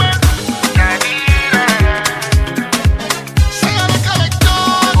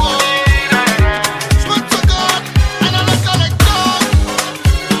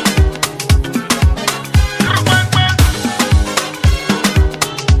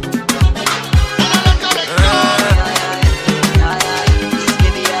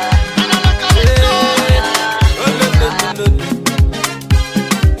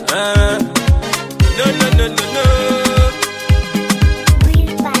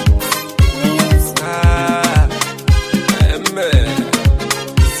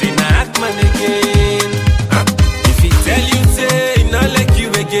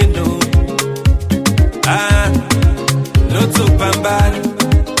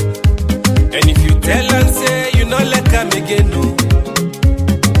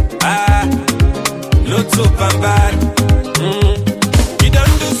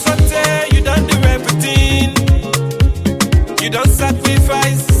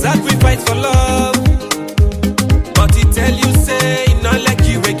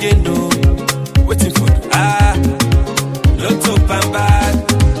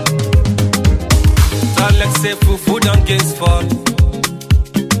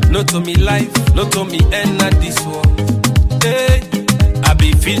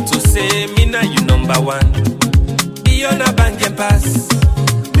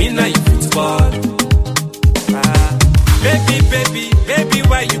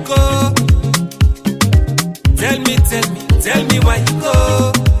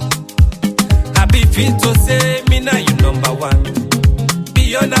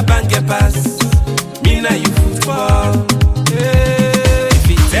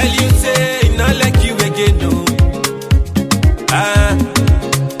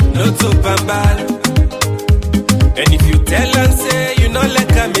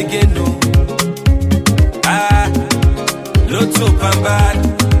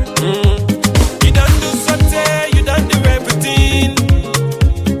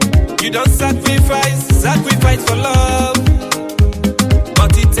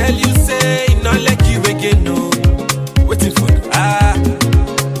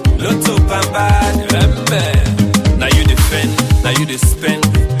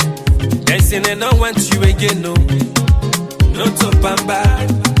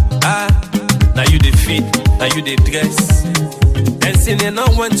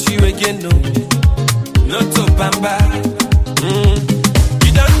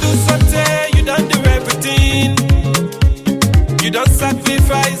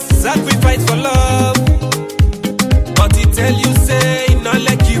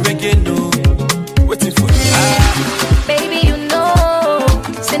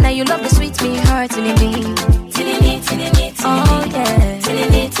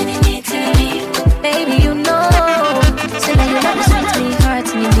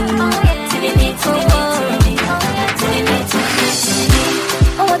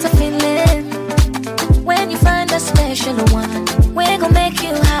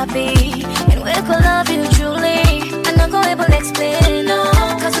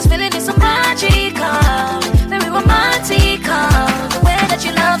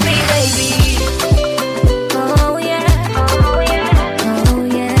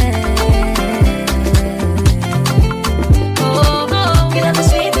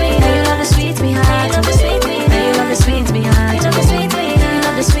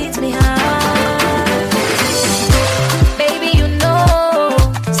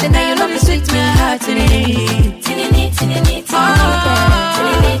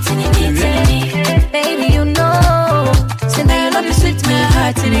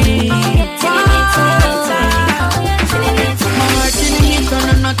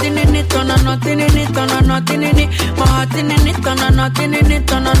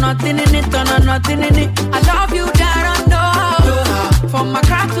 nothing in it. From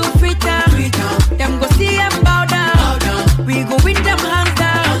Accra to Freetown, them go see them bow down. We go with them hands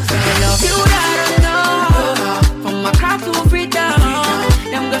down. They love you that I know. From Accra to Freetown,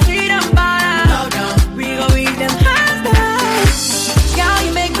 them go see them bow down. We go with them hands down. Girl,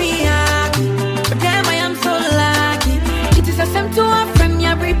 you make me happy, but damn, I am so lucky. It is a same to a friend,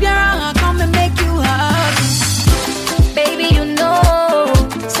 yeah, breathe your heart, come and make you happy. Baby, you know,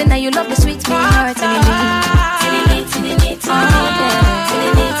 say now you love the sweet me heart,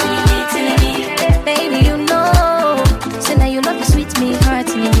 baby, you know, say now you love the sweet me heart,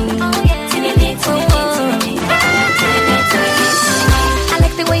 I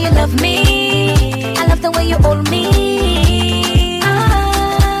like the way you love me, I love the way you hold me.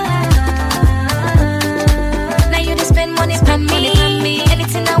 Now you just spend money on me,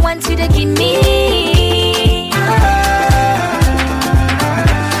 anything I want you to give me.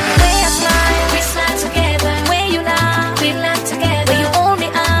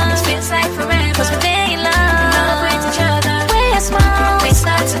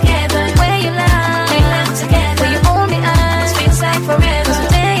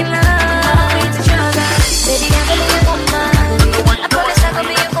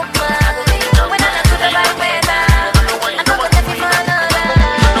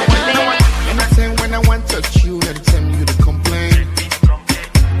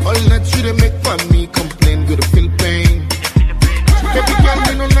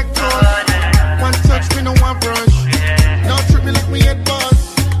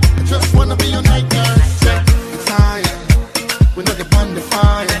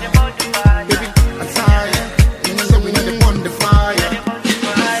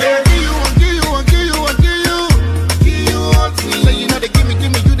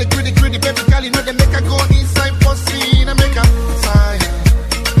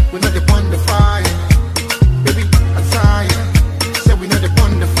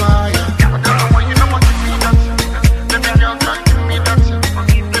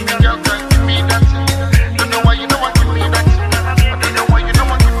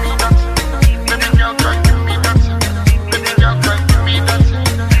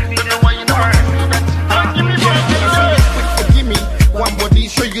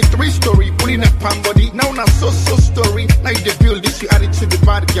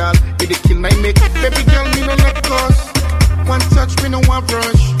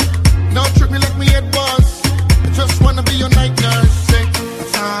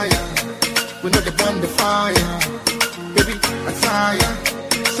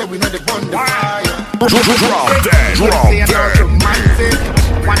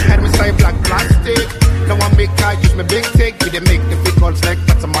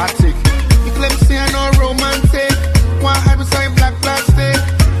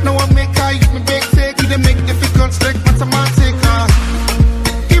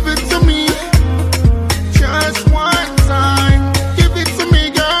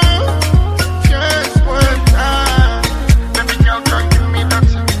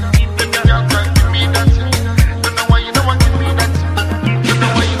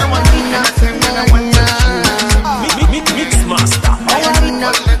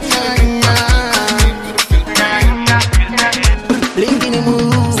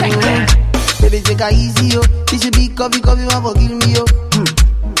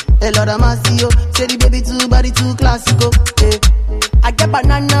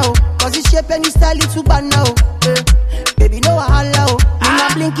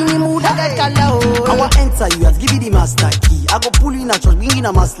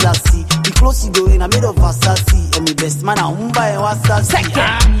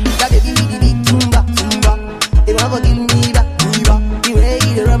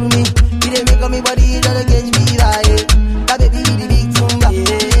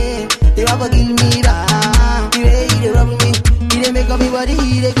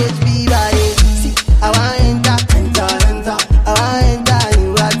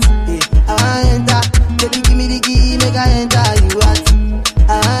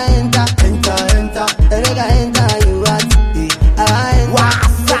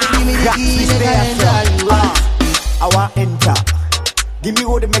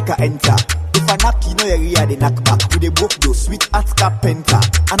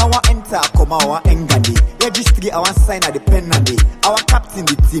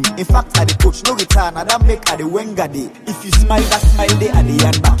 If you smile, that smile day at the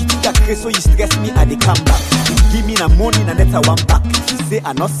end back. If you got crazy, so you stress me at the comeback. Give me the money and that's a one back. If you say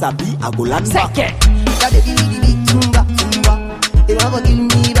I not sabi, I go land back. They never give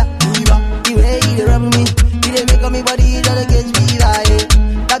me back. The way you rub me, you make me body that gets me right.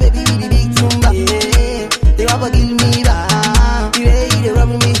 That baby, the big tumba. They never give me back. The way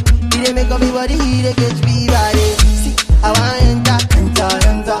make everybody they catch fever. See, I want enter. I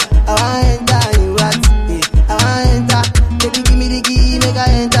want enter you at. I want enter. Baby, give me the key, make I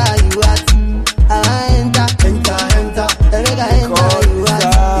enter you at. I want enter. Make I enter you at.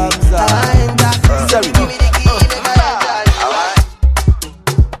 I want enter. Give me the key, make I enter.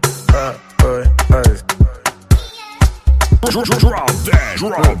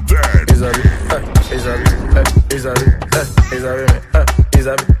 Drop that.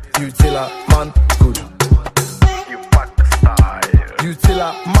 You tell a man good. You pack style. You tell a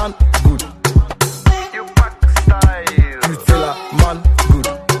man good. You pack style. You tell a man good.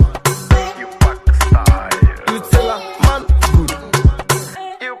 You pack style. You tell a man good.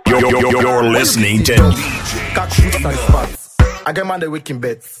 You're listening to Catch shoots and spots. I get man the waking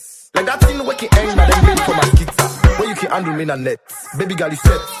bets. Like that thing waking end, but then for my guitar. Where you can handle me and net. Baby girl, you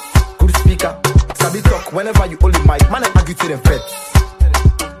set. Good speaker. Sabi talk whenever you hold the mic. Man, I argue to them feds.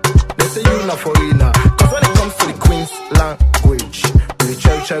 They say you not foreigner. Cause when it comes to the Queen's language, you the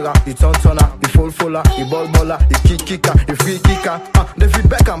cherry, you turn-turner, you full-fuller, you ball-baller, you kicker, you free-kicker. The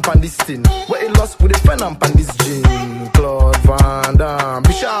feedback and pan this thing. Where it lost with the pen and pan this gin. Claude Van Damme,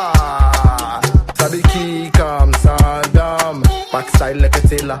 Bishar, Sabi kicker, Saddam. Backside like a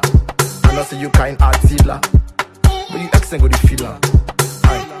tailor. And also you kind artilla. But you ex and go the feeler.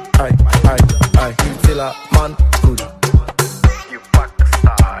 Aye. You tell a man good. You pack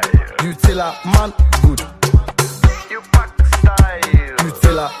style. You tell a man good. You pack style. You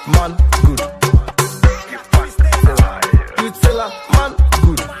tell a man good. You pack style. You tell a man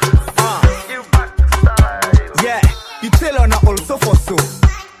good. You pack style. Yeah, you tell her now also for so.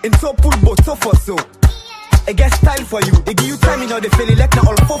 In so pull boat so for so. I get style for you. They give you time, you know, they feel it like now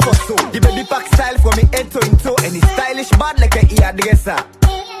all for so. The baby pack style from me head to in toe. And it's stylish bad like a ear dresser.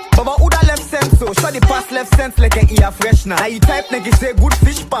 Baba Uda left sense so. Show the pass left sense like a ear freshener. Now you type nigga say good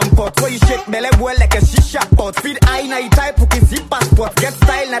fish pan pot. Where you shake belly boy like a shisha pot. Feed eye now you type who can see passport. Get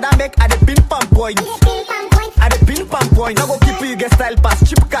style now that make at the pin pan point. At the pin pan point. Now go keep you get style pass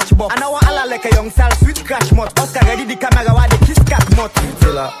chip catch box. And I want Allah like a young sal switch crash mod. Oscar ready the camera while the kiss cat mod. You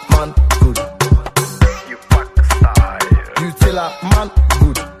tell a man good. You pack style. You tell a man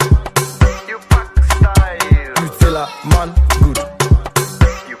good. You pack style. You tell a man good.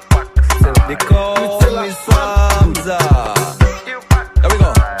 They call me Samza. There we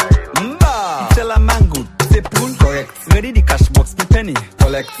go. Mba. Tell a man good. Say pull. Correct. Ready the cash box. Me penny.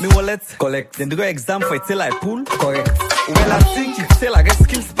 Collect. Me wallet. Collect. Then do go exam for it till I pull. Correct. Well, I think you tell I get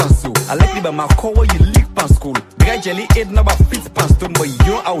skills pan so. I like the my call where you lick pan school. The guy jelly head number fits pan stone. But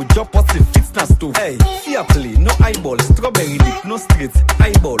you I will drop what's in fits pan stove. Hey, fair play. No eyeball. Strawberry lip. No straight.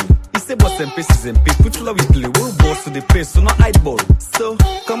 Eyeball. Say boss and pieces and pay. Put love we play. We'll boss to the pace. So no eyeball. So,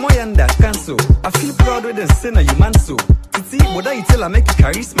 come on yanda cancel. I feel proud with the sin you man so. Titi, what you tell I make you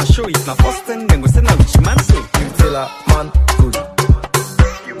charisma show it. Now first time then go send a rich man so. You tell a man good.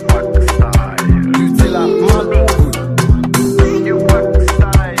 You pack style. You tell a man good. You pack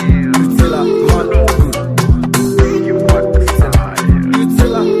style. You tell a man good. You pack style. You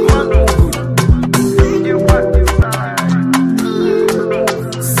tell a man good. You pack style.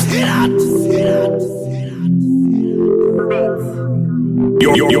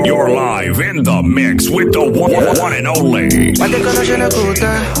 You're live in the mix with the one and only. What they gonna shine a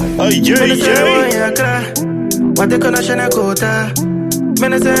quota? What they gonna shine a quota?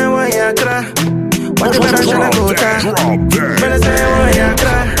 Men say one yakra. What they better shine a quota? Men say one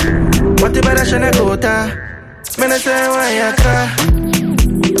yakra. What they better shine a quota? Men say one yakra.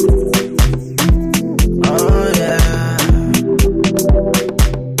 Oh yeah,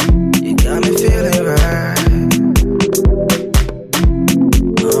 you got me feeling right.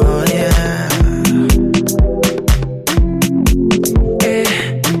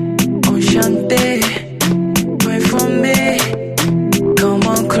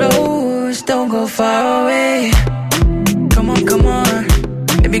 Far away. Come on,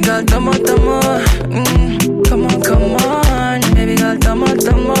 baby girl, come on. Come on, baby girl, come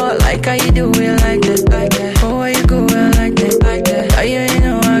on. Like how you do it, like that. Oh, how you go, it like that. Oh, you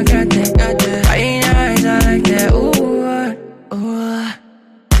know I got that. I in your eyes, I like that. Ooh.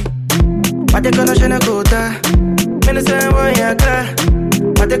 What they gonna shine a quota? Men say one yakra.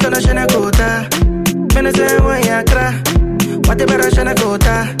 What they gonna shine a quota? Men say one yakra. What they better shine a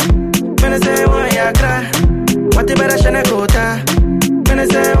quota? Men say one yakra. What they better shine a quota? Men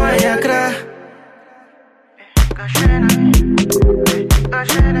say one yakra.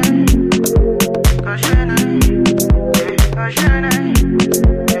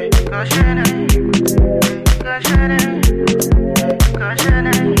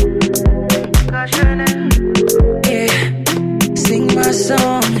 Yeah, sing my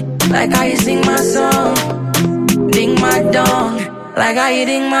song. like how you sing my song. Ding my dong, like how you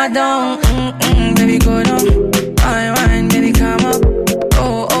ding my dong. Baby go down, wine, baby come up.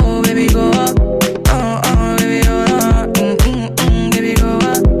 Oh, oh, baby go up. Oh, oh, baby go up. Baby go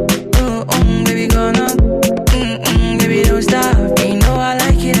up. Oh, baby go down. Baby don't stop. You know I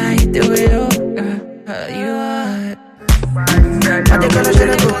like it, how you do it, oh. You are. I think I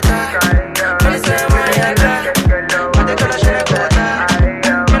should go down.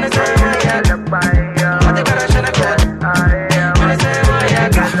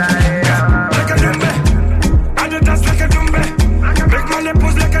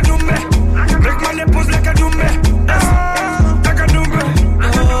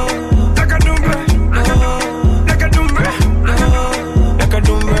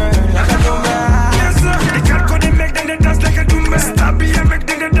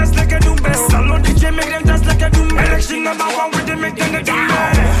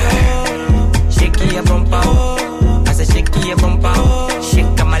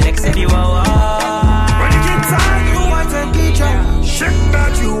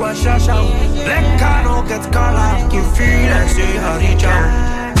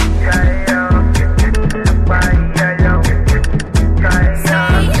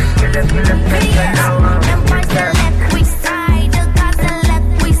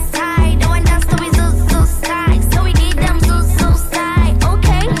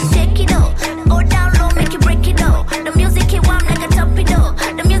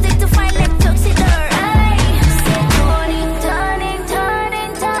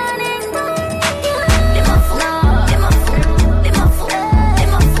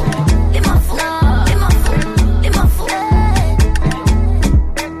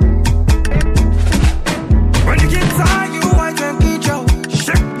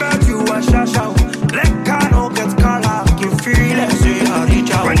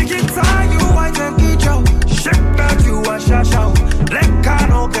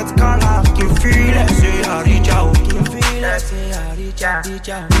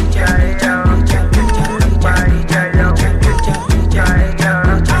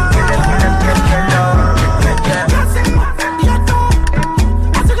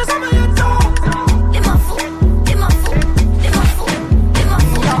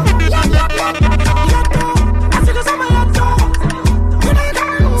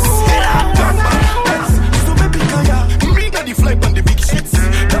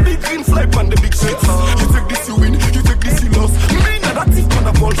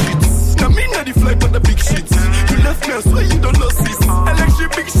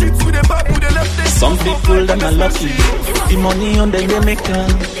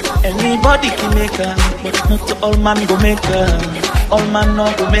 All man go make her, all man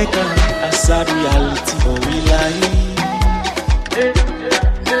not go make her. That's a reality, but we lie.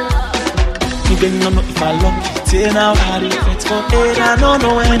 You don't know if I love you, tell now how to fight for it. I don't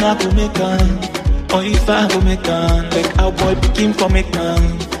know when I go make her, or if I go make her. Like our boy became for make her.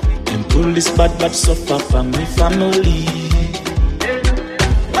 And pull this bad suffer from my family.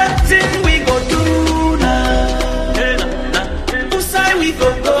 What thing we go do now? Who side we go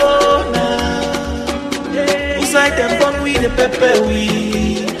now? Inside them bun with the pepper we,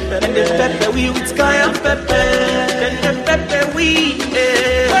 and the pepper we with sky and pepper, and the pepper we.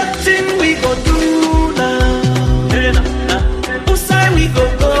 What thing we go do now? Whose side we go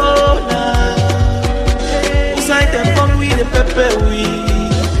now? Inside them bun with the pepper we,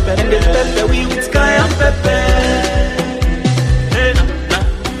 and the pepper we with sky and pepper.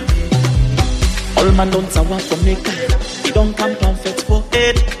 All man don't want for make, he don't come and fetch for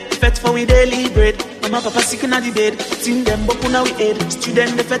it, fetch for we daily bread. My papa sick in the bed, team them boku now we aid.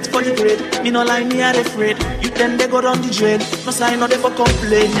 Student they fet for the grade, me no lie me are afraid. You then they go down the drain, no sign no they for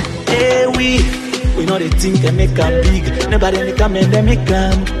complain. Hey we know they think they make a big, nobody make a man they make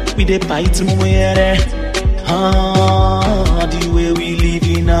them. We they fight to mwere. The way we live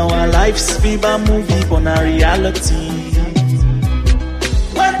in our lives, fever movie for a reality.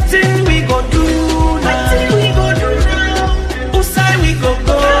 What thing we go do now? What thing we go do now? Who side we go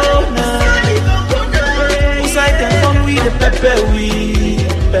now? The pepper we,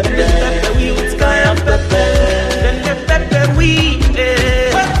 pepper we with sky and pepper, then the pepper we.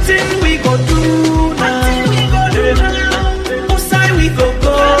 What thing we go do now? Who side we go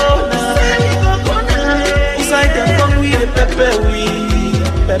now? Who side them come with the pepper we,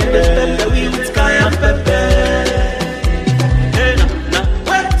 pepper we with sky and pepper.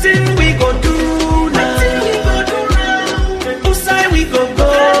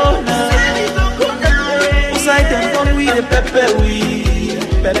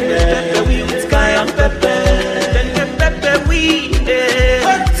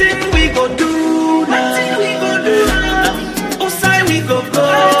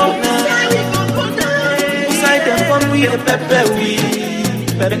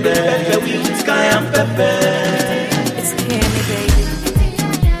 pepper, we use cayenne pepper. It's candy, baby.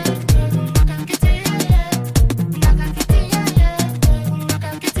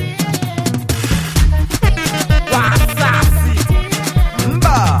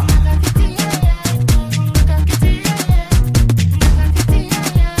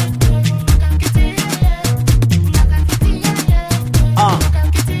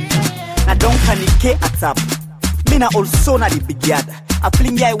 Atap. Me na also na the big yard. I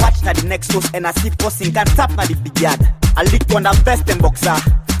fling I watch na the next host and I see posting can tap na the big yard. I lick one the best and boxer.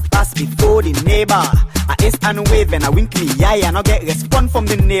 Pass before the neighbor. I ace and wave and I wink me eye and I get response from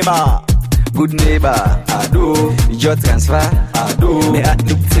the neighbor. Good neighbor, I do. Your transfer, I do. Me I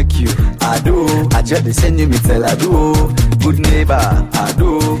look take you, I do. I just send you me tell I do. Good neighbor, I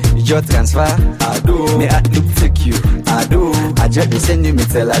do. Your transfer, I do. Me I look take you, I do. I just send you me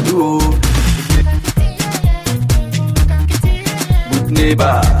tell I do. Good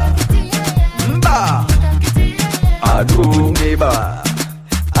neighbor, I do. Neighbor,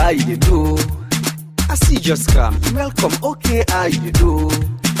 how you do? I see just come. Welcome, okay, how you do?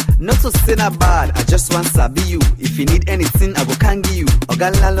 Not to say not bad, I just want to be you. If you need anything, I go can give you.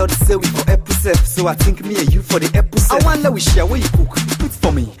 Ogan landlord say we for episode, so I think me and you for the episode. I wonder we share where you cook, put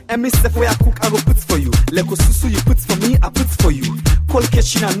for me. And me stuff where I cook, I go put for you. Leko susu you put for me, I put for you. Call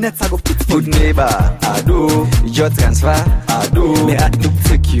kitchen and net, I go put for you. Good neighbor, I do. Your transfer, I do. Me I look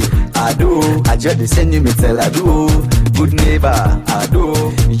take you, I do. I just send you me tell I do. Good neighbor, I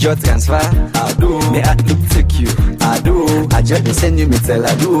do. Your transfer, I do. Me I look take you, I do. I just send you me tell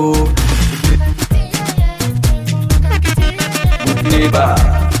I do. Good neighbor,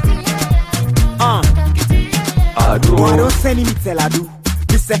 I do. Why don't send me tell I do?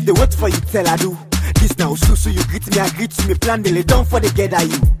 This set the wait for you tell I do. This now so you greet me, I greet you, me plan the lay down for the get at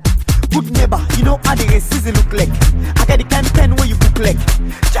you. Good neighbor, you know how the racism look like. I got the kind pen where you book like.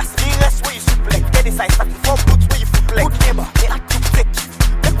 Just be less where you soup like. Get the size 34 boots where you foot like. Good neighbor, they have to take you.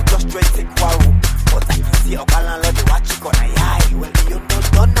 Let me just try take one room. But I can see a landlord they watch you gonna eye. Well, you know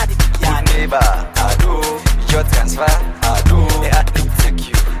none of the good neighbor, I do. Your transfer, I do. They have to take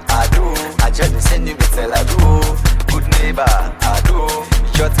you, I do. I just send you me tell I do. Good neighbor, I do.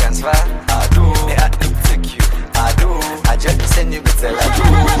 Your transfer, I do. They have to take you, I do. I just send you me tell I do.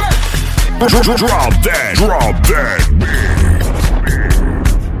 Drop that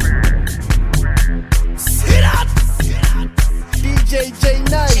Sit up. DJ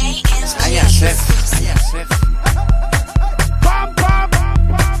J9. Aya chef.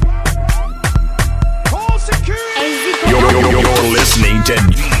 You're listening to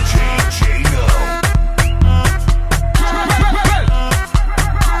DJ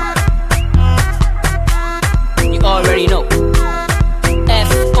J9. You already know.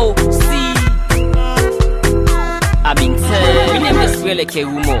 FOC. I've been telling. We name this way like a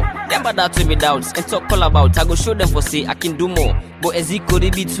rumor. Them bad out to me doubts and talk all about. I go show them for say I can do more. But Ezekiel the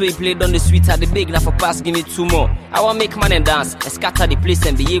beats way played on the sweet at the big now for pass give me 2 more. I want make man and dance and scatter the place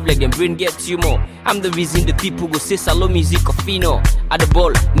and behave like them brain get tumor. I'm the reason the people go say salo music of fino. At the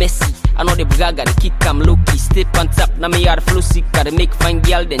ball, Messi. I know the braga, the kick I'm low key. Step on top, now me are the flow sick. Gotta make fine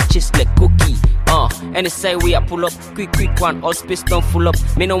girl then chase like cookie. And the side way I pull up, quick one, all space don't full up.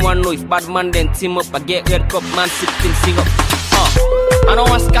 Me no one know if bad man then team up. I get red cup, man sipping sing up. I don't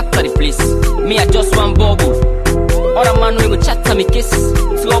want scatter the place. Me I just want bubble. Other man we go chat to me kiss.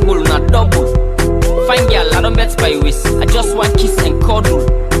 Trouble not double. Fine girl, I don't bet by waist. I just want kiss and cuddle.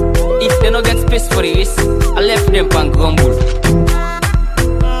 If they don't get space for the race, I left them and grumble.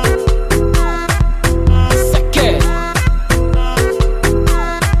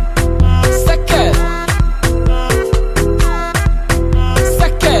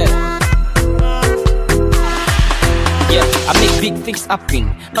 Big things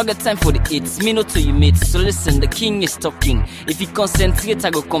happen, not get time for the hits. Me no to you mates, so listen, the king is talking. If you concentrate,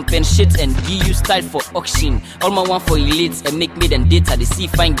 I go compensate and give you style for auction. All my one for elites and make me then data. They see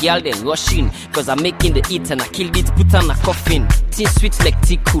fine girl then rushing. Cause I'm making the hit and I kill it, put on a coffin. Teen sweet like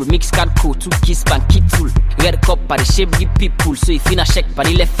tea cool, mix card cool, 2 kiss pan keep tool. Red cup by the shape give people, so if you not check by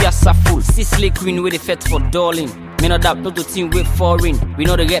the left fiasa full. Sisley queen with the fet for darling. Me no doubt not the team we foreign. We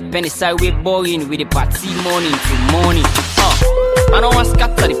know the red penny side we boring. With the party morning to morning. I don't want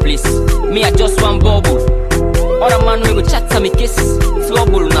scatter the place. Me I just want bubble. Other man we go chat to me kiss.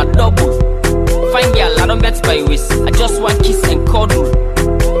 Trouble not double. Fine girl I don't bet by waist. I just want kiss and cuddle.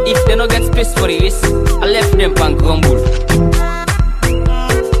 If they don't get space for the race, I left them and grumble.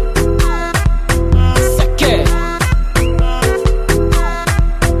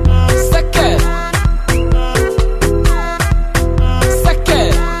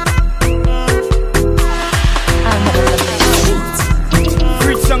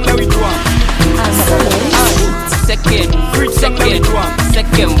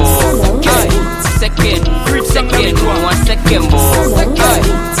 second boy. Second, one second boy.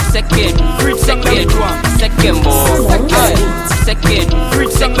 Second, boy. Second,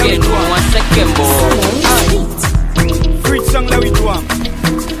 one second boy. Free song that we do.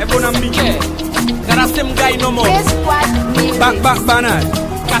 Everyone on me. Got a same guy no more. Back banner.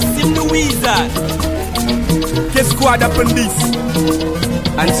 Kasim the Wizard. Get squad up on this.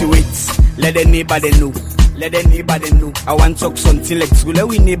 And she waits. Let the neighbor know. Let the neighbor know. I want talk something like school. Let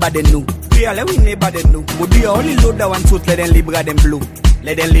we neighbor know. Yeah, let we neighbor know. But do you only load that one tooth? Let them libra them blow.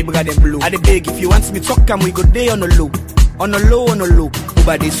 Let them libra them blow. At the beg, if you want me talk, can we go there on the low? On the low, on the low.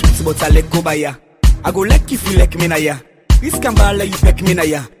 Over the sweets, but I let go by ya. I go like if you like me na ya. This can ball you peck me na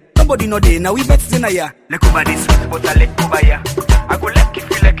ya. Nobody know day now we bet na ya. Let over the sweets, but I let go by ya. I go like if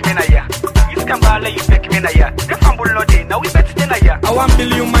you like me na ya. This can ball you peck me na ya. The fumble no day now we bet na ya. I want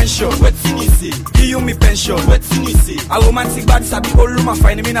billion man show. What's in you see? Give you me pension. What's in you see? I romantic bad sabi all my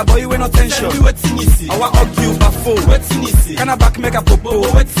find me na boy we no tension. Tell me what's in you see? I want hug you back for. What's in you see? Can I back make a popo?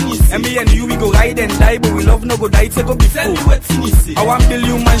 What's in you see? And me and you we go ride and die, but we love no go die. Take go before. Tell me what's in you see? I want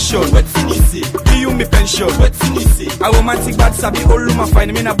billion man show. What's in you see? Give you me pension. What's in you see? I romantic bad sabi all my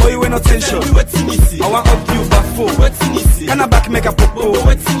find me na boy we no tension. Tell me what's in you see? I want hug you back for. What's in you see? Can I back make a popo?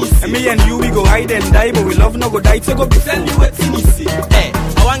 What's in you see? And me and you we go ride and die, but we love no go die. Take go before. Tell me what's in you see? Hey,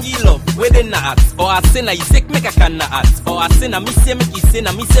 I want you love. Where they not at? Or I say na you sick make a can not at? Or I say na me say make you say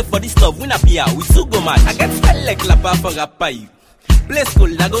na me say for this love we na be out. We so go mad. I get spell like lapa for rapper you. Play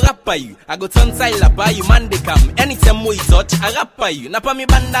school, I go rapper you. I go turn side lapa you man they come. Anytime we touch, I rapper you. Napa me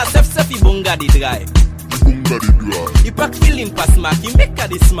banda sef bunga di dry. Bunga di dry. You pack feeling pass mark, you make her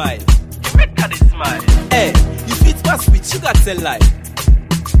the smile. You make her the smile. Hey, you fit pass with you got tell lie.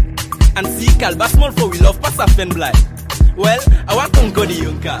 And see Calba small for we love pass a fen blind. Well, I want to go the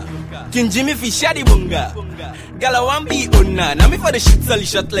yunka. King Jimmy Fisher the bunga. Gala want be unna. Now me for the shit solly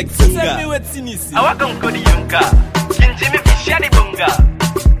shot like Tunga. Tell me what's in this. I want to go the yunka. King Jimmy Fisher the bunga.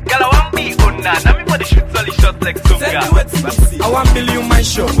 Gala want be unna. Now me for the shit solly shot like Tunga. Tell me what's in this. I want billion man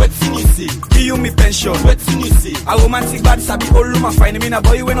show. What's in this? Give you me pension. What's in this? I romantic bad sabi all my find me na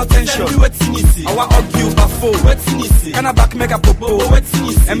boy we no tension. Tell me what's in this. I want hug you back for. What's in this? Can I back make a popo? What's in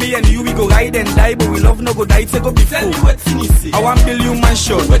this? And me and you we go ride and die, but we love no go die. Take go before. Tell me what's in this. I want billion man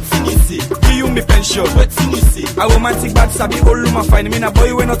show. What's in this? Give you me pension. What's in this? I romantic bad sabi all my find me na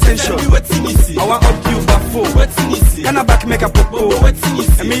boy we no tension. Tell me what's in this. I want hug you back for. What's in this? Can I back make a popo? What's in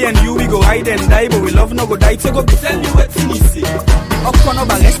this? And me and you we go ride and die, but we love no go die. Take go before. Tell me what's in this. Up on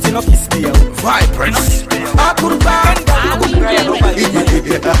over resting up his deal. Vibrance.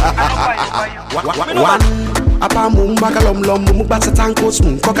 One apa mumba kalom lom mumba tanko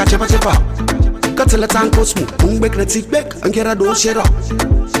smu koka chepa chepa katela tanko smu mumbek na tikbek angera do shera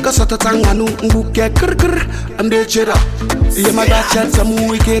kasata tanganu mbuke krkr ande chera yema da chat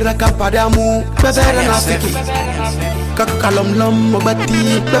samu ikera kapadamu bebera na fiki kaka kalom lom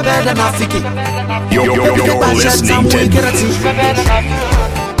mabati bebera na fiki You're listening to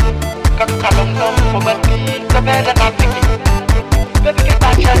kaka kalom lom mabati bebera na fiki bebe ke ta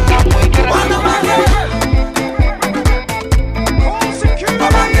chat samu ikera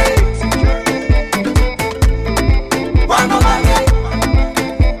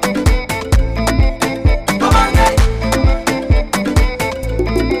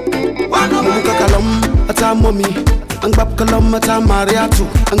Mommy, ang bab kalom mata Mariatu,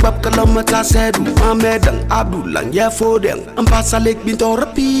 ang bab kalom mata Sedu, Mamedang Abdulang Yefodeng, ang pasalik binto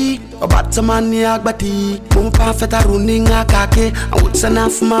rapi, obat samani agbati, mumpa feta runing akake, ang utsana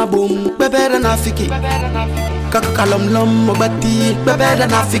fumabum, bebera nafiki, kakakalom lom obati,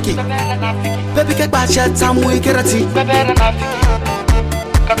 bebera nafiki, bebi kek bachat samui kerati, bebera nafiki,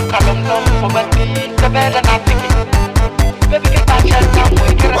 kakakalom lom obati, bebera nafiki, bebi kek bachat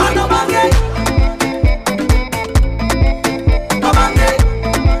samui kerati.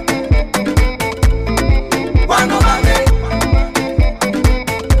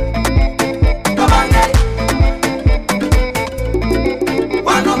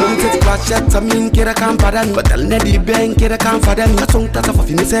 Tamin kira kan padan badal ne di ben kira kan fadan kasong tata fa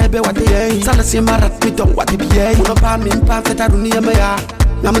fini sebe wate yen sala si marat mi don wate biye no pa min pa feta dunia maya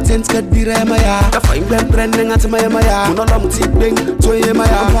ngam tens kat bire maya da fa ingben prenne ngat maya maya no lom ti ben to ye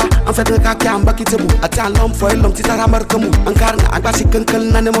maya en fait ka kyam bakite bu atan lom fo lom ti tara mar kamu an kar nga agba si kankal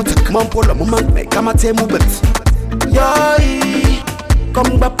na ne motak mon polo mo man me kamate mu bet yoy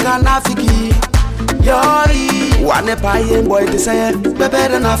kom bab kana fiki yoy wane paye boy desire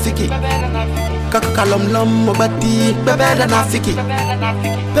bebera nafiki kakakalom lom mobati bebera nafiki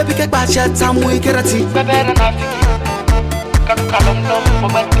bebi kek bacha tamu ikerati bebera nafiki kakakalom lom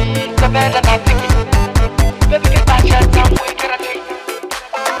mobati bebera nafiki bebi kek bacha tamu ikerati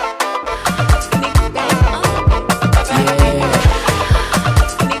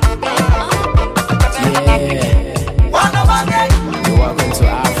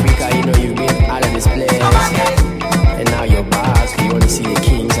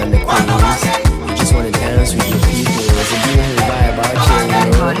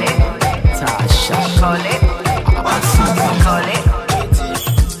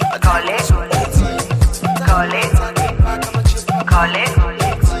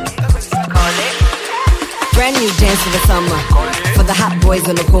Brand new dance for the summer. For the hot boys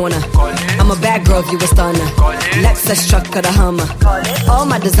in the corner. I'm a bad girl if you a stunner. Lexus truck or the Hummer. All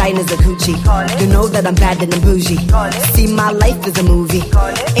my designers are Gucci. You know that I'm bad and I'm bougie. See, my life is a movie.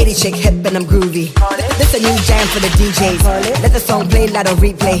 80 chick hip and I'm groovy. This a new jam for the DJs. Let the song play, let it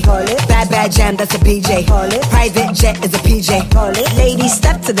replay. Bad jam, that's a PJ. Private jet is a PJ. Ladies,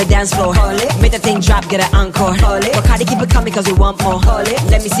 step to the dance floor. Make the thing drop, get an encore. Bacardi, keep it coming cause we want more.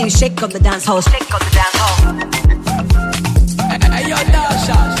 Let me see you shake on the dance hall. Shake on the dance hall. Hey, yo,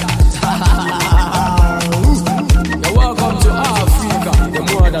 Dasha. You're welcome to Africa, the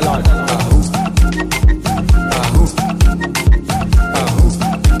motherland.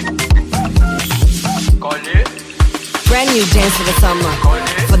 Brand new dance for the summer.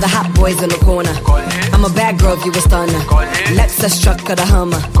 For the hot boys in the corner. I'm a bad girl if you a stunner. Lexus truck or the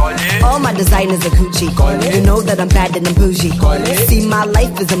Hummer. All my designers are Gucci. You know that I'm bad and I'm bougie. See, my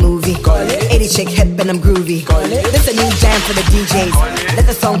life is a movie. 80 chick hip and I'm groovy. This a new jam for the DJs. Let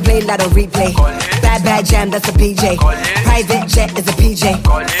the song play, let it replay. Bad jam, that's a PJ. Private jet is a PJ.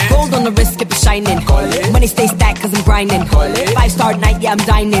 Gold on the wrist, keep it shining. Money stay stacked cause I'm grinding. 5-star night, yeah I'm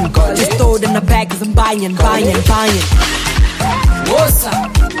dining. Just throw it in the bag cause I'm buying. What's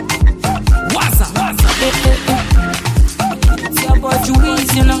up? It's your boy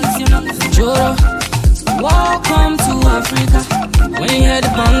Juiz, you know. Joro. Welcome to Africa. When you hear the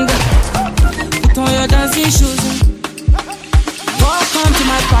banga, put on your dancing shoes. Welcome to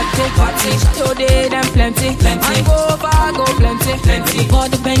my party. Today them plenty. I go far, go plenty. For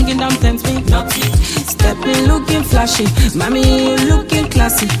the banging, them tempt me. Stepping, looking flashy. Mommy, you looking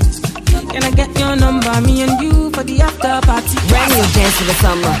classy. Can I get your number? Me and you for the after party. Brand new dance for the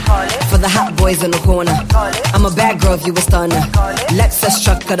summer. For the hot boys in the corner. I'm a bad girl if you a stunner. Lexus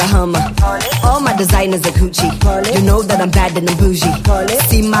truck or the Hummer. All my designers are Gucci. You know that I'm bad and I'm bougie.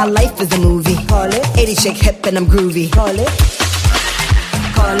 See, my life is a movie. 80 chick hip and I'm groovy. Call it.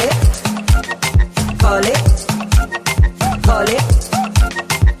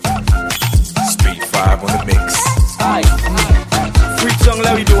 Street 5 on the mix. Aye. Free song,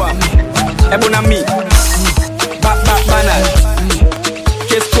 let me do it. Ebona me. Back banner.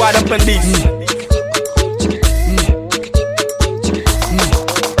 Case squad up and this.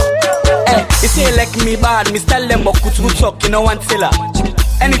 Hey, it ain't like me bad. Me style them but kutu talk, you know one tiller.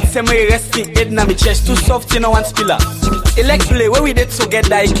 Anytime we resting, head na me chest too soft, you know one spiller. Elect play where we did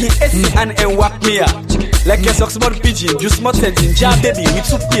together, I keep SC and whack me up. Like your socks about pigeon, you smart setting, jam baby, we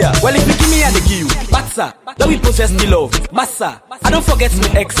too peer. Well, if you give me and they give you, Batsa, let we possess the love, Bassa. I don't forget me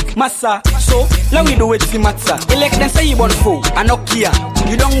ex, Massa. So, let we do it to matter. Elect them say you want fool, and not here.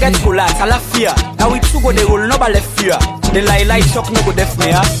 You don't get colat, I love fear. Now we two go, they will nobody left fear. The lie shock no go deaf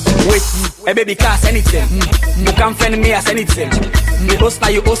me, Wait, a baby cast anything. You can't find me as anything. Me host now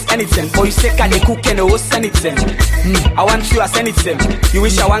you host anything. For you say can they cook and host anything. I want you as anything. You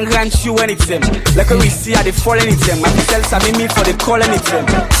wish I want grant you anything. Like when we see how they fall anything. My self have me for the call anything.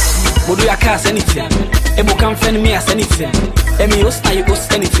 But do you cast anything? Ebo can't find me as anything. And me host now you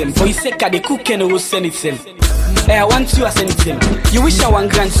host anything. For you say can they cook and host anything. Hey, I want you as anything. You wish I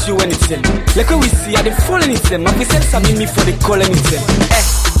want grant you anything. Like when we see how they fall anything. My self have me for the call anything. Hey,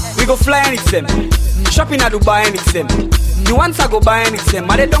 we go fly anything. Shopping at Dubai anything. You want to go buy anything,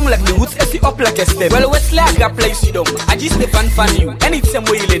 but they don't like the roots if you up like a step. Well, what's like a place you don't? I just stay fan you. Anytime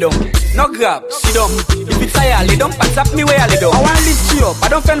where you lay down. No grab, sit down. If it's tired, lay down, pass up me where I lay down. I want to lift you up, I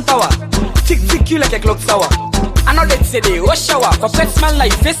don't feel power. Tick you like a clock tower. I know they say they rush shower. For pet smell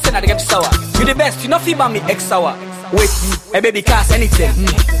like face and I get sour. You the best, you know fever me X hour. Wait, a baby cast anything.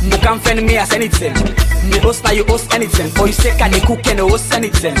 You can't find me as anything. Me host now you host anything. For you say can they cook and host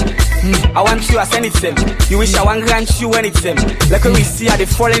anything. I want you as anything. You wish I want grant you anything. Like when we see how they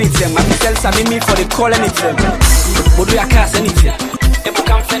fall anything. My self have me for the call anything. But do you cast anything? You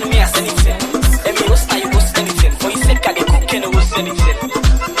can't find me as anything. And me host now you host anything. For you say can they cook and host anything.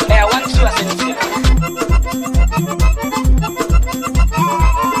 Hey, I want you as anything.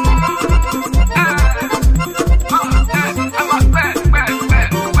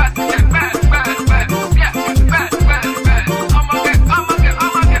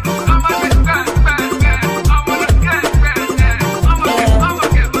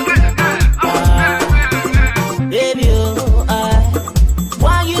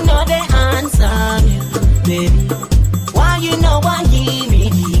 Why you know they answer me, baby? Why you know I hear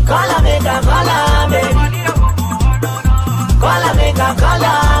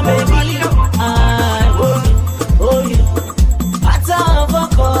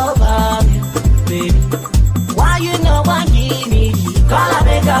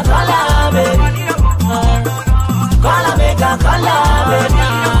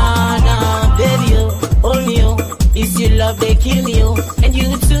kill me, oh. And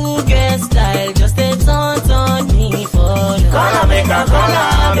you too get style, just a taunt on me for the Color make a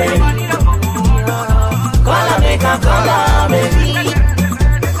color, baby. Color make a color, baby.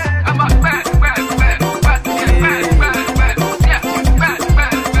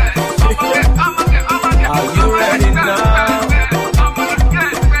 Are you ready now?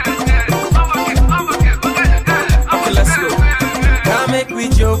 Okay, let's go. Now make we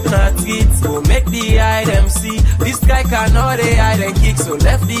joke, not it. So make the hide and see. This guy cannot hide and kick, so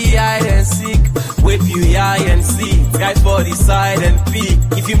left the hide and seek. Whip you eye and see. Try for the side and peek.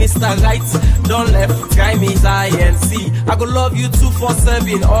 If you miss the right, don't left. Try me eye and see. I go love you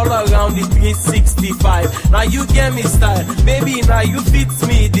 247 all around the 365. Now you get me style, baby. Now you fit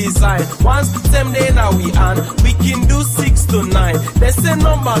me design. Once same day now we on. We can do 6 to 9. They say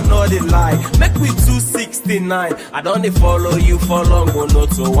number not the lie. Make we 269. I don't follow you for long, go no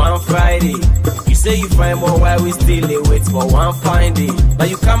to one Friday. You say you find more while we still wait for one fine day. Now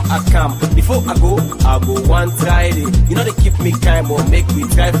you come, I come. Before I go one try day. You know they keep me kind, but make we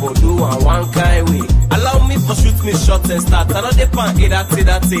try for do one kind way. Allow me for shoot me shot and start. I know they pan that.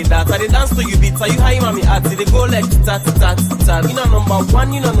 I they dance to you beat. Are you high mommy at it? They go like tat. You know number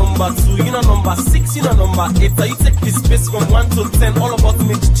 1, you know number 2, you know number 6, you know number 8. So you take this space from 1 to 10. All about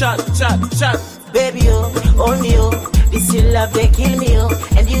me chat. baby, oh, only you. This your love, they kill me, oh.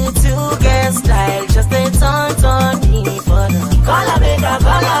 And you too get style, just a taunt on me for the color maker,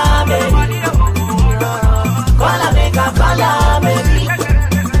 color, baby. Color maker, color, baby.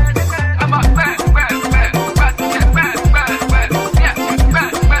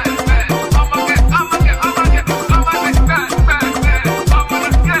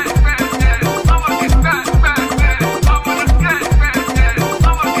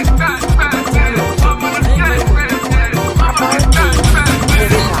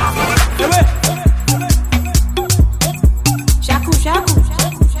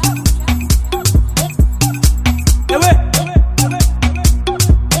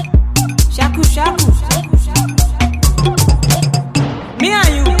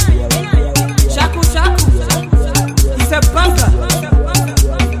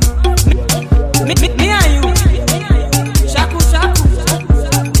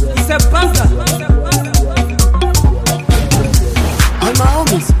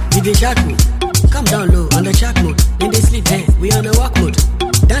 Come down low on the track mode. Then they sleep, hey, we on the walk mode.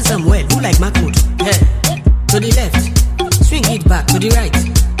 Dance some well, who like Mahmoud? Hey, to the left, swing it back to the right.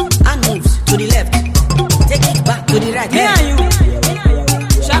 And moves to the left, take it back to the right. Me and you,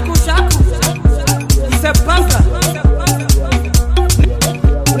 shaku shaku, it's a buzzer.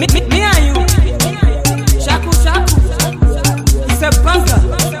 Me and you, shaku shaku, it's a buzzer.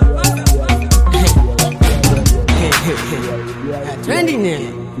 Trending there.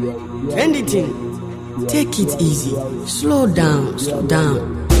 Anything, take it easy. Slow down, slow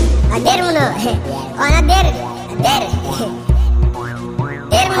down. Me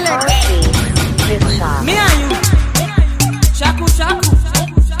and you, shaku shaku,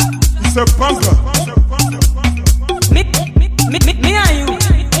 it's a puzzler. Me and you,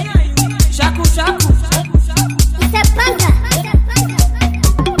 shaku shaku, it's a puzzler.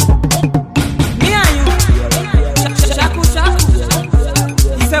 Me and you, shaku shaku,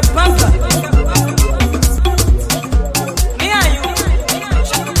 it's a puzzler.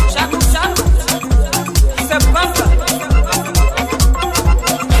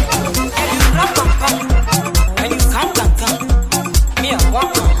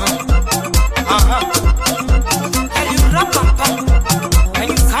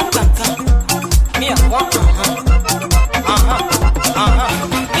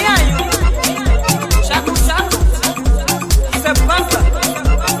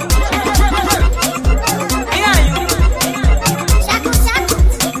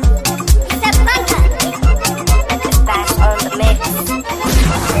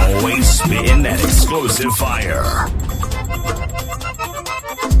 Explosive fire.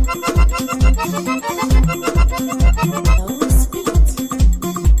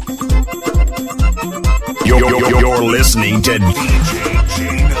 You're listening to DJ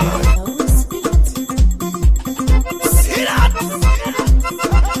J-Nut.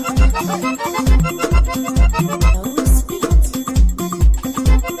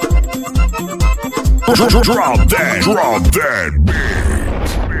 Drop that beat.